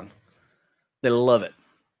was gone. They love it.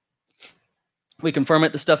 We can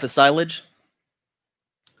ferment the stuff as silage.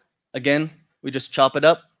 Again, we just chop it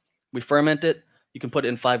up. We ferment it. You can put it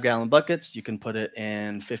in 5-gallon buckets. You can put it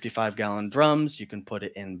in 55-gallon drums. You can put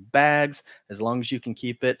it in bags. As long as you can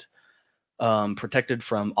keep it protected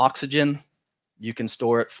from oxygen, you can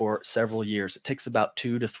store it for several years. It takes about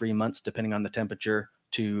 2 to 3 months, depending on the temperature,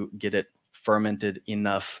 to get it fermented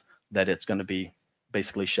enough that it's going to be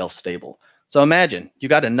basically shelf stable. So imagine you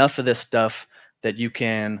got enough of this stuff that you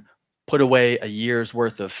can put away a year's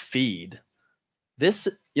worth of feed. This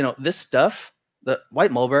stuff, the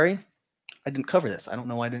white mulberry, I didn't cover this. I don't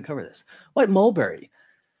know why I didn't cover this. White mulberry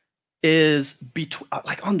is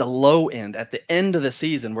like on the low end. At the end of the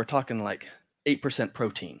season, we're talking like 8%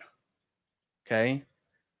 protein. Okay.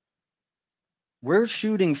 We're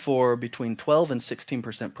shooting for between 12 and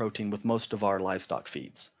 16% protein with most of our livestock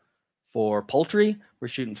feeds. For poultry, we're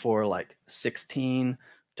shooting for like 16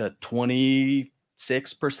 to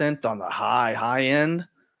 26% on the high end.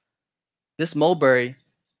 This mulberry,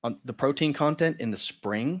 on the protein content in the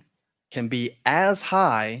spring, can be as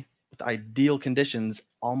high with ideal conditions,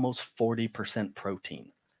 almost 40%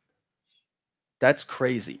 protein. That's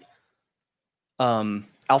crazy.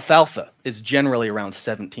 Alfalfa is generally around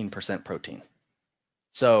 17% protein.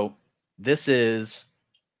 So this is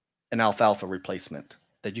an alfalfa replacement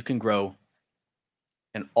that you can grow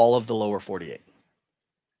in all of the lower 48.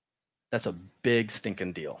 That's a big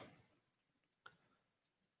stinking deal.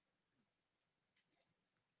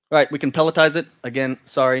 All right, we can pelletize it. Again,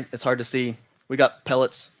 sorry, it's hard to see. We got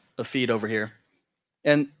pellets of feed over here.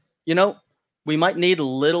 And, we might need a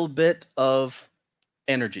little bit of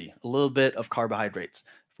energy, a little bit of carbohydrates.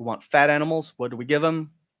 If we want fat animals, what do we give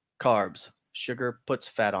them? Carbs. Sugar puts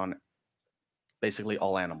fat on it. Basically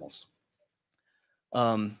all animals.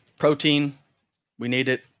 Protein, we need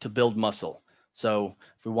it to build muscle. So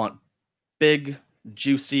if we want big,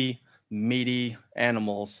 juicy, meaty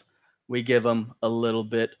animals, we give them a little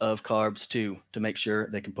bit of carbs too to make sure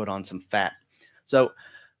they can put on some fat. So,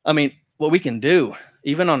 I mean, what we can do,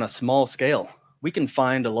 even on a small scale, we can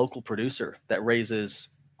find a local producer that raises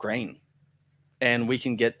grain, and we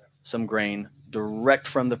can get some grain direct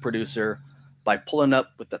from the producer by pulling up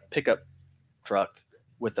with a pickup truck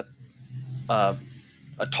with a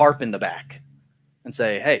tarp in the back and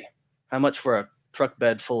say, hey, how much for a truck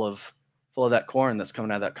bed full of that corn that's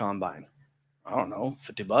coming out of that combine? I don't know,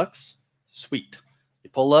 $50? Sweet. You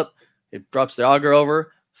pull up, it drops the auger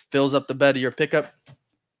over, fills up the bed of your pickup,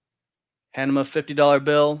 hand them a $50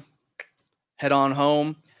 bill, head on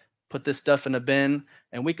home, put this stuff in a bin,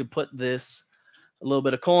 and we could put this, a little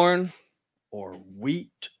bit of corn or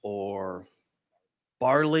wheat or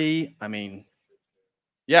barley. I mean,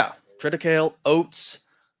 yeah, triticale, oats,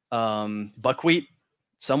 buckwheat.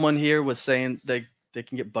 Someone here was saying they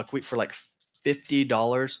can get buckwheat for like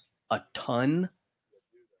 $50 a ton.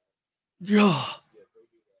 Yeah.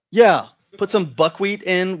 Yeah. Put some buckwheat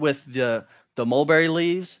in with the mulberry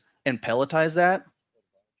leaves and pelletize that.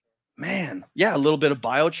 Man, yeah, a little bit of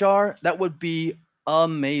biochar. That would be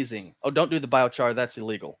amazing. Oh, don't do the biochar. That's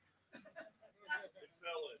illegal.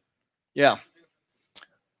 Yeah.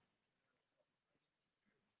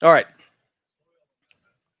 All right.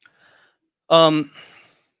 I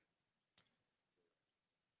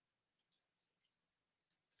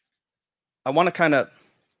want to kind of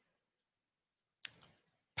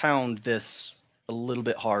pound this a little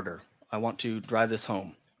bit harder. I want to drive this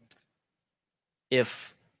home.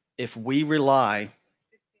 If we rely,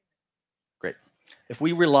 great. If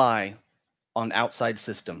we rely on outside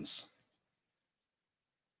systems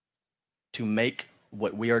to make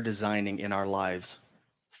what we are designing in our lives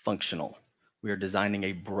functional, we are designing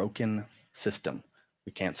a broken system.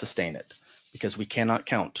 We can't sustain it because we cannot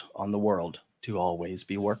count on the world to always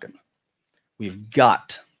be working. We've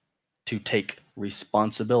got to take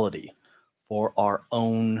responsibility for our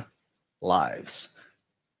own lives.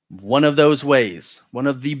 One of those ways, one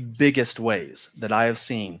of the biggest ways that I have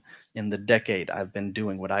seen in the decade I've been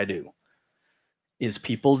doing what I do, is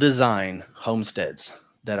people design homesteads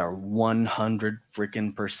that are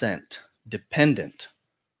 100% dependent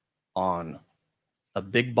on a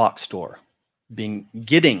big box store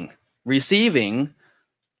receiving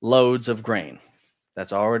loads of grain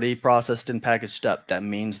that's already processed and packaged up. That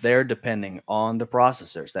means they're depending on the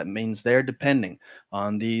processors. That means they're depending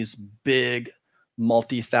on these big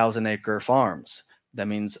multi-thousand acre farms. That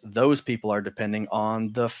means those people are depending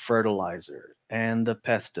on the fertilizer and the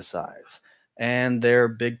pesticides and their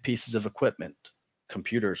big pieces of equipment,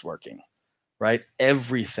 computers working, right?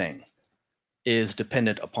 Everything is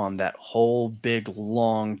dependent upon that whole big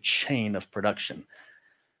long chain of production.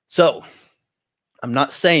 So I'm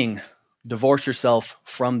not saying divorce yourself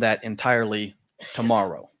from that entirely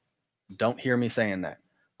tomorrow. Don't hear me saying that.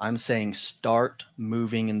 I'm saying start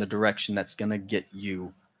moving in the direction that's going to get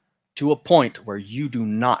you to a point where you do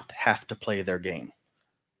not have to play their game,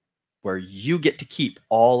 where you get to keep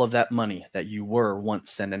all of that money that you were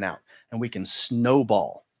once sending out, and we can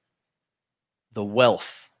snowball the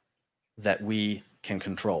wealth that we can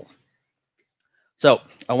control. So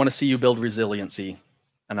I want to see you build resiliency,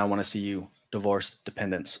 and I want to see you divorce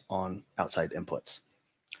dependence on outside inputs.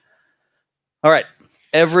 All right.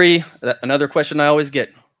 Another question I always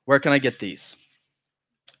get, where can I get these?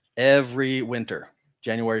 Every winter,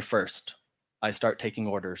 January 1st, I start taking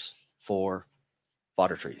orders for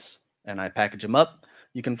fodder trees, and I package them up.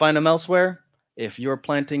 You can find them elsewhere. If you're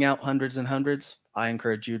planting out hundreds and hundreds, I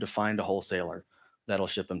encourage you to find a wholesaler that'll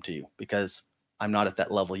ship them to you, because I'm not at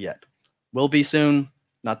that level yet. Will be soon,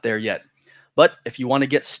 not there yet. But if you want to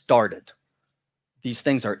get started, these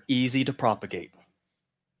things are easy to propagate.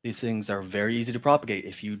 These things are very easy to propagate.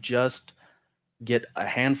 If you just get a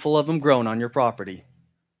handful of them grown on your property,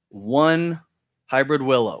 one hybrid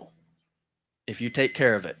willow, if you take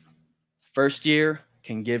care of it, first year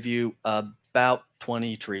can give you about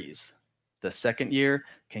 20 trees. The second year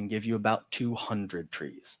can give you about 200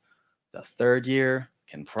 trees. The third year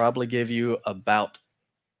can probably give you about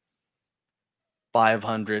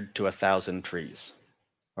 500 to 1,000 trees.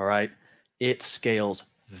 All right? It scales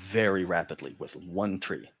very rapidly with one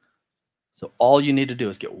tree. So all you need to do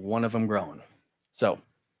is get one of them growing. So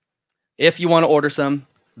if you want to order some,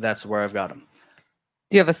 that's where I've got them.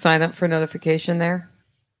 Do you have a sign up for notification there?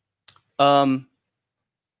 No,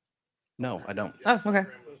 I don't. Oh, okay.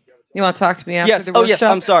 You want to talk to me after the workshop? Yes,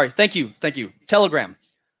 I'm sorry. Thank you. Telegram.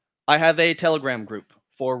 I have a Telegram group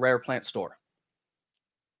for Rare Plant Store.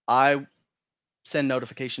 I send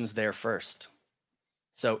notifications there first.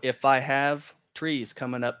 So if I have trees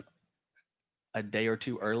coming up a day or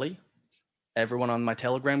two early, everyone on my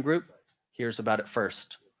Telegram group hears about it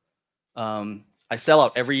first. I sell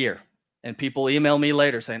out every year, and people email me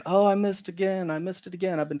later saying, "Oh, I missed again. I missed it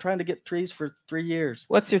again. I've been trying to get trees for 3 years."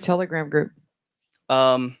 What's your Telegram group? Rare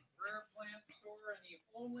plant store, and he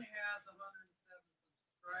only has 107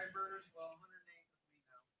 subscribers. Well, 108 with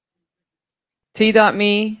me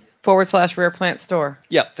now. T.me/rare plant store.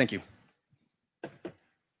 Yeah, thank you.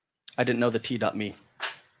 I didn't know the T.me.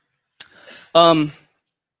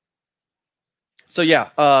 So yeah,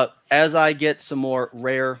 as I get some more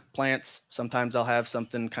rare plants, sometimes I'll have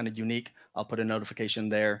something kind of unique. I'll put a notification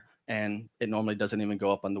there, and it normally doesn't even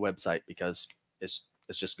go up on the website because it's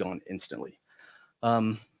just going instantly.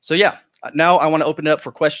 So yeah, now I want to open it up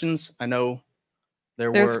for questions. I know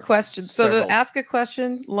there's questions. several. So to ask a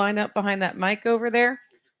question, line up behind that mic over there,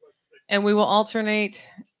 and we will alternate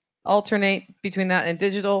between that and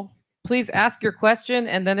digital. Please ask your question,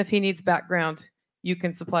 and then if he needs background, you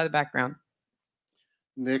can supply the background.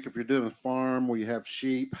 Nick, if you're doing a farm where you have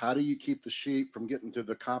sheep, how do you keep the sheep from getting to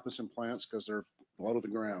the coppice and plants because they're low to the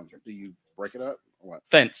ground? Do you break it up or what?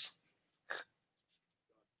 Fence,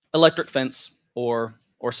 electric fence, or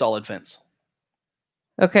solid fence.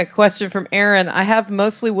 Okay, question from Aaron. I have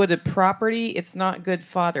mostly wooded property. It's not good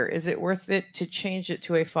fodder. Is it worth it to change it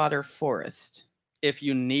to a fodder forest? If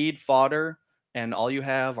you need fodder and all you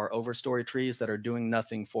have are overstory trees that are doing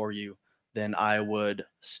nothing for you, then I would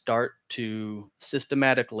start to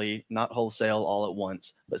systematically, not wholesale all at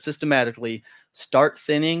once, but systematically start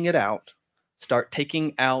thinning it out, start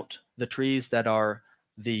taking out the trees that are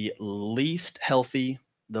the least healthy,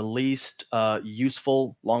 the least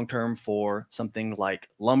useful long-term for something like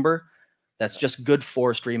lumber. That's just good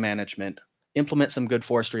forestry management. Implement some good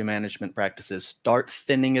forestry management practices. Start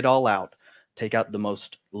thinning it all out. Take out the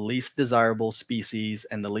most least desirable species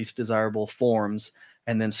and the least desirable forms,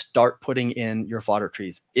 and then start putting in your fodder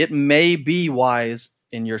trees. It may be wise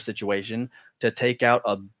in your situation to take out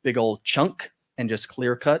a big old chunk and just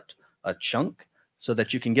clear cut a chunk so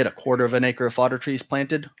that you can get 1/4 acre of fodder trees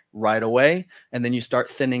planted right away. And then you start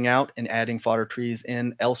thinning out and adding fodder trees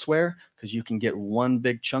in elsewhere because you can get one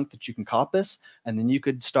big chunk that you can coppice. And then you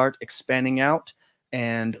could start expanding out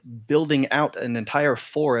and building out an entire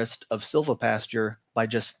forest of silvopasture by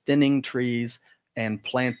just thinning trees and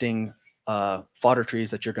planting fodder trees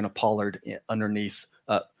that you're going to pollard underneath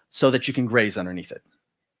so that you can graze underneath it.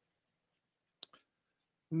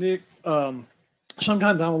 Nick,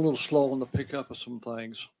 sometimes I'm a little slow on the pickup of some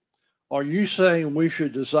things. Are you saying we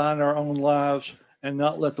should design our own lives and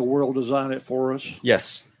not let the world design it for us?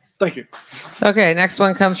 Yes. Thank you. Okay, next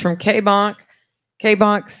one comes from K-Bonk.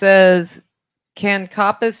 K-Bonk says, can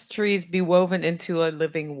coppice trees be woven into a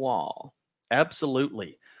living wall?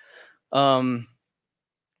 Absolutely.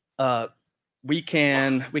 We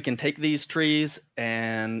can take these trees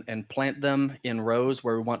and plant them in rows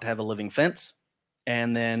where we want to have a living fence.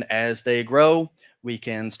 And then as they grow, we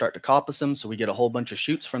can start to coppice them. So we get a whole bunch of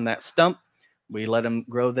shoots from that stump. We let them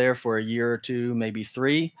grow there for a year or two, maybe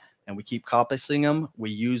 3, and we keep coppicing them.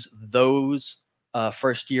 We use those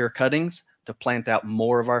first year cuttings to plant out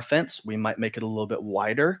more of our fence. We might make it a little bit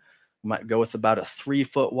wider. We might go with about a 3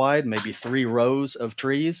 foot wide, maybe 3 rows of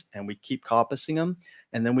trees, and we keep coppicing them.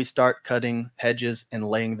 And then we start cutting hedges and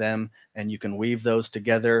laying them, and you can weave those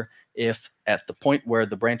together. If at the point where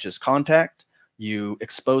the branches contact, you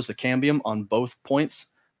expose the cambium on both points,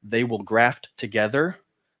 they will graft together,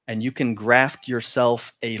 and you can graft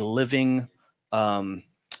yourself a living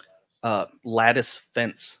lattice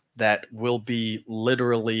fence that will be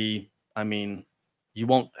literally, I mean, you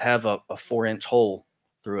won't have a 4-inch hole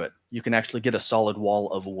through it. You can actually get a solid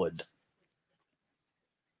wall of wood.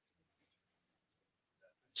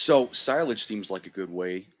 So silage seems like a good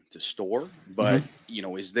way to store, but you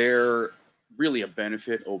know, is there really a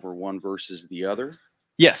benefit over one versus the other?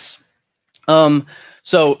 Yes.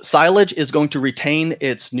 So silage is going to retain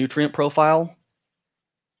its nutrient profile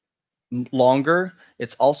longer.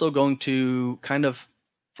 It's also going to kind of,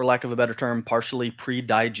 for lack of a better term, partially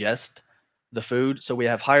pre-digest the food. So we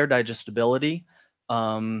have higher digestibility,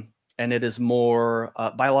 and it is more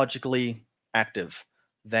biologically active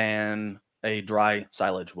than a dry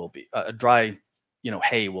silage will be, a dry,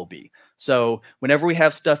 hay will be. So whenever we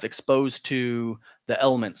have stuff exposed to the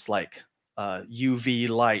elements like UV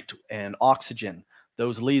light and oxygen,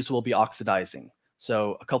 those leaves will be oxidizing.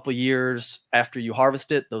 So a couple years after you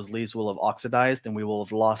harvest it, those leaves will have oxidized, and we will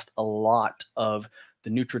have lost a lot of the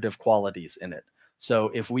nutritive qualities in it. So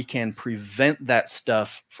if we can prevent that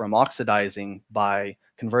stuff from oxidizing by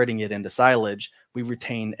converting it into silage, we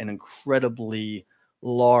retain an incredibly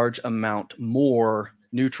large amount more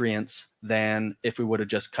nutrients than if we would have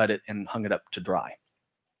just cut it and hung it up to dry.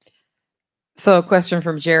 So a question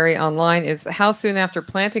from Jerry online is, how soon after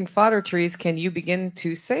planting fodder trees can you begin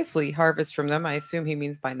to safely harvest from them? I assume he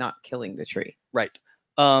means by not killing the tree. Right.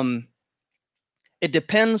 It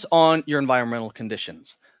depends on your environmental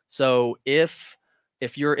conditions. So if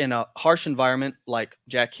you're in a harsh environment like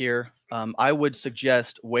Jack here, I would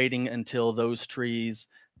suggest waiting until those trees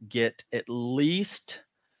get at least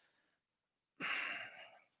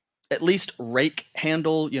rake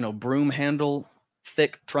handle, broom handle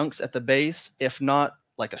thick trunks at the base, if not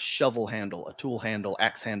like a shovel handle, a tool handle,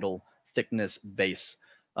 axe handle thickness base.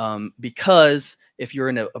 Because if you're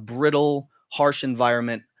in a brittle, harsh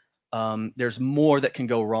environment, there's more that can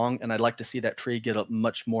go wrong. And I'd like to see that tree get a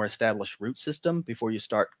much more established root system before you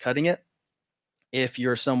start cutting it. If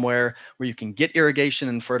you're somewhere where you can get irrigation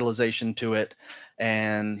and fertilization to it,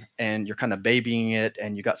 and you're kind of babying it,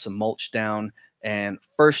 and you got some mulch down, and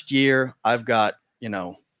first year I've got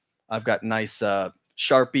nice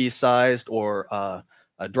Sharpie sized or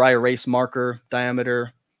a dry erase marker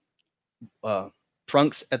diameter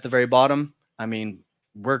trunks at the very bottom. I mean,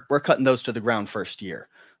 we're cutting those to the ground first year.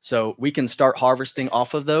 So we can start harvesting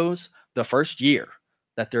off of those the first year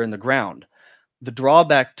that they're in the ground. The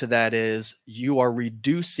drawback to that is you are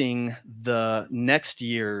reducing the next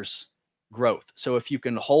year's growth. So if you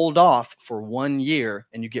can hold off for 1 year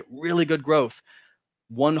and you get really good growth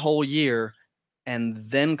one whole year and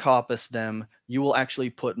then coppice them, you will actually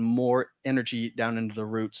put more energy down into the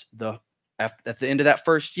roots at the end of that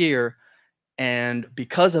first year. And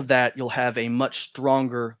because of that, you'll have a much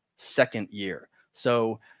stronger second year.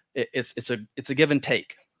 So it's a give and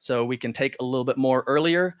take. So we can take a little bit more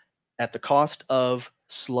earlier at the cost of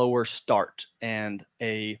slower start and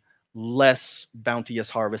a less bounteous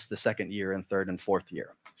harvest the second year and third and fourth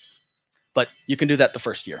year. But you can do that the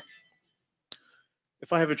first year.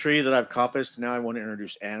 If I have a tree that I've coppiced, now I want to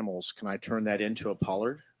introduce animals, can I turn that into a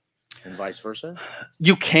pollard and vice versa?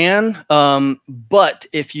 You can, but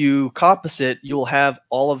if you coppice it, you'll have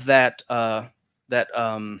all of that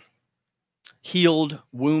healed,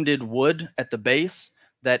 wounded wood at the base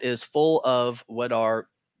that is full of what are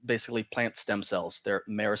basically plant stem cells. They're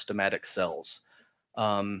meristematic cells.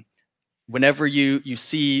 Whenever you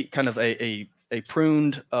see kind of a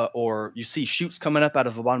pruned or you see shoots coming up out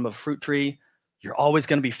of the bottom of a fruit tree, you're always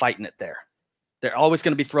going to be fighting it there. They're always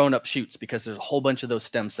going to be throwing up shoots because there's a whole bunch of those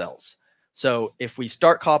stem cells. So if we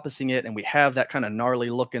start coppicing it and we have that kind of gnarly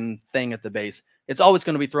looking thing at the base, it's always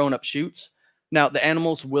going to be throwing up shoots. Now the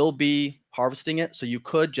animals will be harvesting it. So you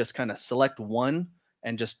could just kind of select one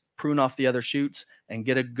and just prune off the other shoots and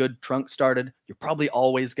get a good trunk started. You're probably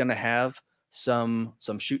always going to have some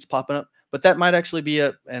shoots popping up, but that might actually be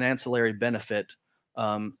an ancillary benefit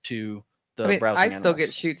to the browsing animals. I still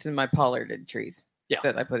get shoots in my pollarded trees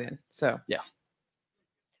that I put in. So yeah.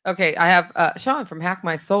 Okay, I have Sean from Hack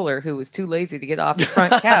My Solar, who was too lazy to get off the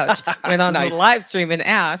front couch, went on to the live stream and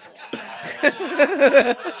asked,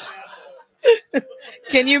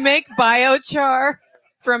 can you make biochar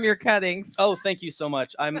from your cuttings? Oh, thank you so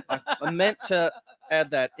much. I meant to add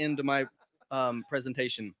that into my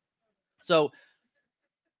presentation. So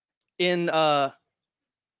in that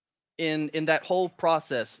whole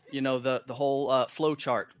process, the whole flow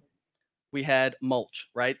chart, we had mulch,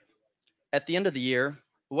 right? At the end of the year,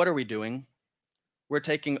 what are we doing? We're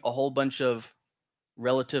taking a whole bunch of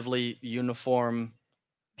relatively uniform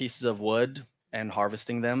pieces of wood and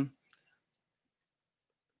harvesting them.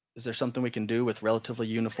 Is there something we can do with relatively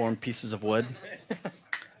uniform pieces of wood?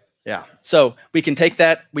 Yeah. So we can take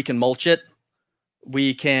that, we can mulch it,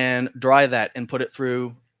 we can dry that and put it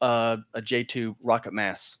through a J2 rocket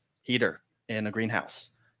mass heater in a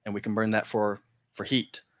greenhouse, and we can burn that for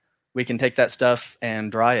heat. We can take that stuff and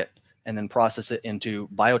dry it and then process it into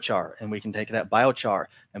biochar, and we can take that biochar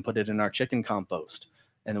and put it in our chicken compost,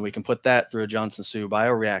 and then we can put that through a Johnson Sioux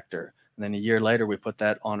bioreactor, and then a year later we put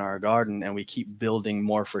that on our garden, and we keep building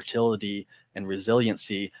more fertility and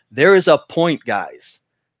resiliency. There is a point, guys,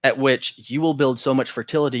 at which you will build so much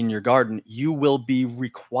fertility in your garden, you will be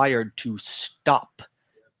required to stop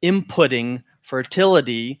inputting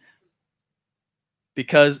fertility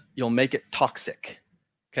because you'll make it toxic.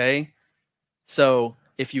 Okay? So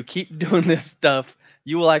if you keep doing this stuff,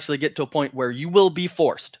 you will actually get to a point where you will be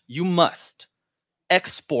forced. You must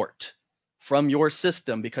export from your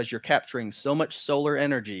system because you're capturing so much solar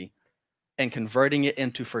energy and converting it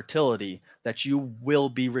into fertility that you will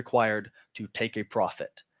be required to take a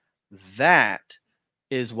profit. That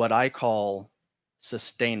is what I call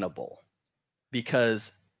sustainable,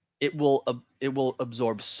 because it will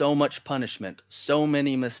absorb so much punishment, so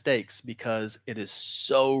many mistakes, because it is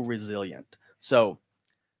so resilient. So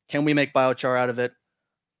Can we make biochar out of it?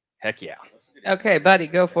 Heck yeah. Okay, buddy,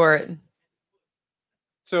 go for it.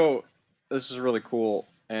 So this is really cool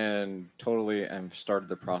and totally I've started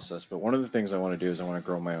the process. But one of the things I want to do is I want to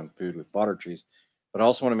grow my own food with fodder trees, but I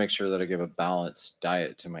also want to make sure that I give a balanced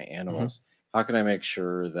diet to my animals. How can I make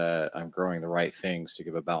sure that I'm growing the right things to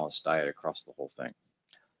give a balanced diet across the whole thing?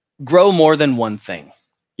 Grow more than one thing.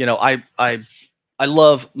 You know, I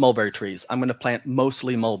love mulberry trees. I'm going to plant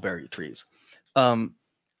mostly mulberry trees.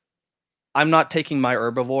 I'm not taking my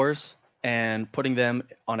herbivores and putting them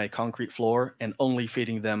on a concrete floor and only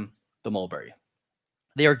feeding them the mulberry.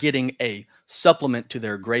 They are getting a supplement to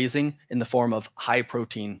their grazing in the form of high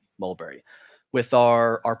protein mulberry. With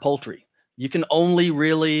our poultry, you can only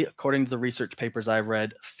really, according to the research papers I've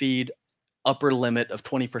read, feed upper limit of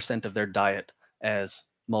 20% of their diet as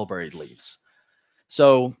mulberry leaves.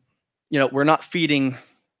 So, you know, we're not feeding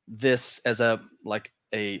this as a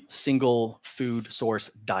single food source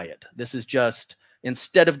diet. This is just,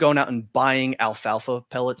 instead of going out and buying alfalfa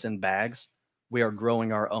pellets in bags, we are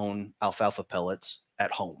growing our own alfalfa pellets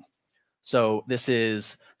at home. So this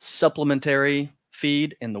is supplementary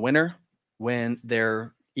feed in the winter when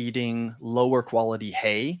they're eating lower quality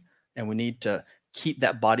hay, and we need to keep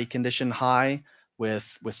that body condition high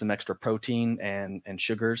with some extra protein and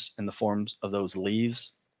sugars in the forms of those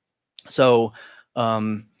leaves. So,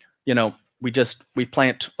 you know, we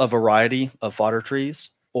plant a variety of fodder trees,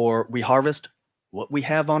 or we harvest what we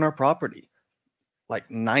have on our property. Like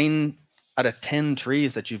 9 out of 10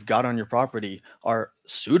 trees that you've got on your property are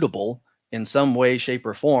suitable in some way, shape,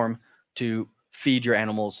 or form to feed your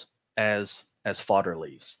animals as fodder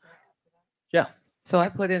leaves. Yeah. So I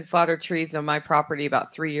put in fodder trees on my property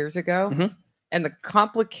about 3 years ago. And the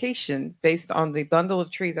complication based on the bundle of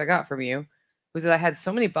trees I got from you was that I had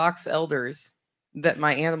so many box elders that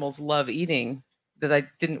my animals love eating that I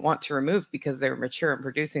didn't want to remove because they were mature and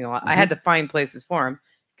producing a lot. I had to find places for them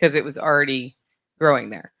because it was already growing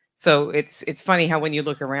there. So it's funny how when you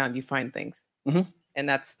look around, you find things. And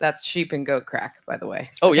that's sheep and goat crack, by the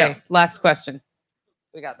way. Oh, yeah. Last question.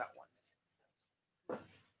 We got about one.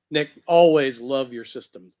 Nick, always love your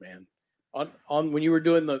systems, man. On when you were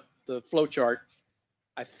doing the flow chart,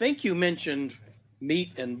 I think you mentioned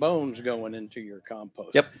meat and bones going into your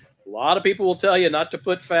compost. Yep. A lot of people will tell you not to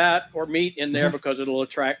put fat or meat in there because it'll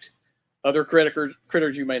attract other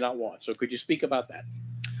critters you may not want. So could you speak about that?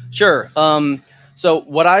 Sure. So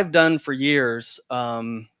what I've done for years,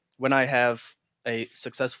 when I have a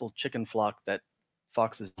successful chicken flock that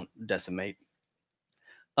foxes don't decimate,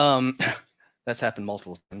 that's happened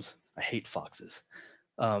multiple times. I hate foxes.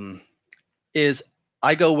 Is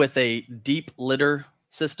I go with a deep litter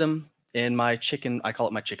system in my chicken. I call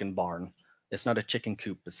it my chicken barn. It's not a chicken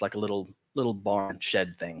coop. It's like a little barn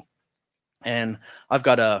shed thing. And I've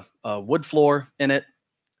got a wood floor in it.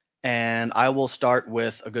 And I will start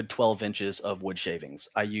with a good 12 inches of wood shavings.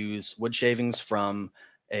 I use wood shavings from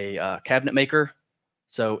a cabinet maker.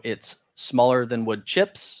 So it's smaller than wood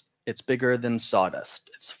chips. It's bigger than sawdust.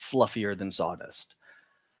 It's fluffier than sawdust.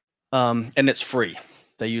 And it's free.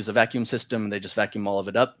 They use a vacuum system and they just vacuum all of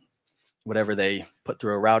it up, whatever they put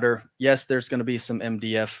through a router. Yes, there's going to be some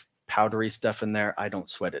MDF powdery stuff in there. I don't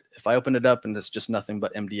sweat it. If I open it up and it's just nothing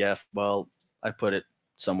but MDF, well, I put it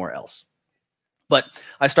somewhere else. But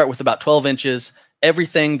I start with about 12 inches.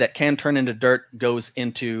 Everything that can turn into dirt goes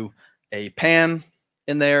into a pan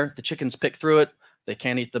in there. The chickens pick through it. They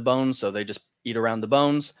can't eat the bones, so they just eat around the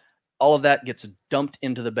bones. All of that gets dumped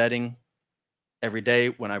into the bedding every day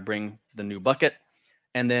when I bring the new bucket.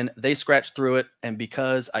 And then they scratch through it. And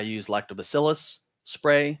because I use lactobacillus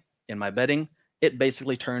spray in my bedding, it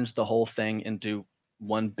basically turns the whole thing into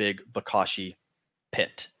one big bokashi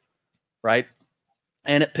pit, right?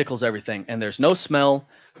 And it pickles everything. And there's no smell.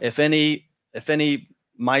 If any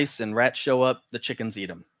mice and rats show up, the chickens eat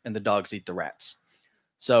them and the dogs eat the rats.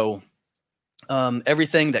 So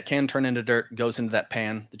everything that can turn into dirt goes into that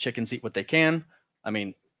pan. The chickens eat what they can. I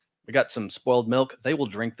mean, we got some spoiled milk. They will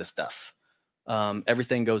drink the stuff.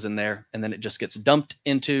 Everything goes in there, and then it just gets dumped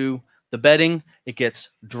into the bedding. It gets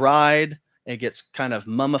dried. It gets kind of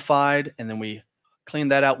mummified, and then we clean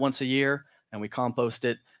that out once a year, and we compost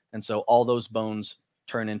it. And so all those bones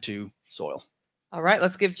turn into soil. All right,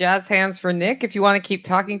 let's give jazz hands for Nick. If you want to keep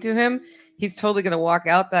talking to him, he's totally going to walk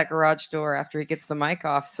out that garage door after he gets the mic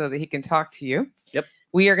off so that he can talk to you. Yep.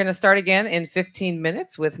 We are going to start again in 15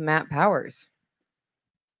 minutes with Matt Powers.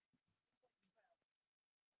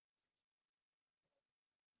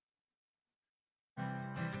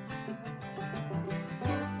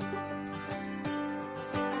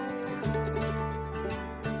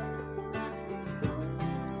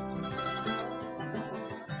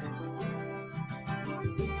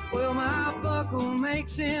 Well, my buckle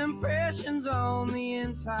makes impressions on the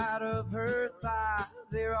inside of her thigh.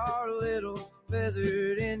 There are little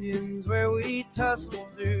feathered Indians where we tussle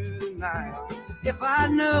through the night. If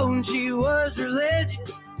I'd known she was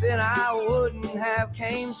religious, then I wouldn't have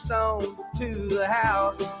came stone to the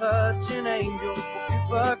house of such an angel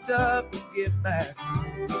who fucked up to get back.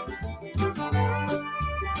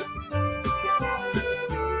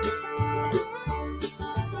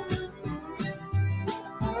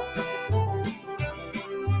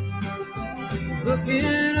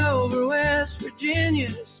 Looking over West Virginia,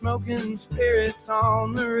 smoking spirits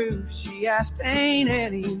on the roof. She asked, ain't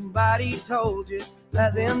anybody told you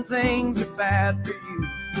that them things are bad for you?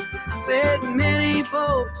 I said, many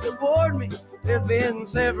folks aboard me, there've been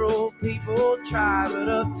several people try, but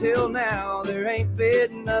up till now there ain't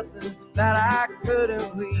been nothing that I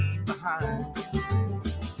couldn't leave behind.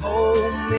 Oh,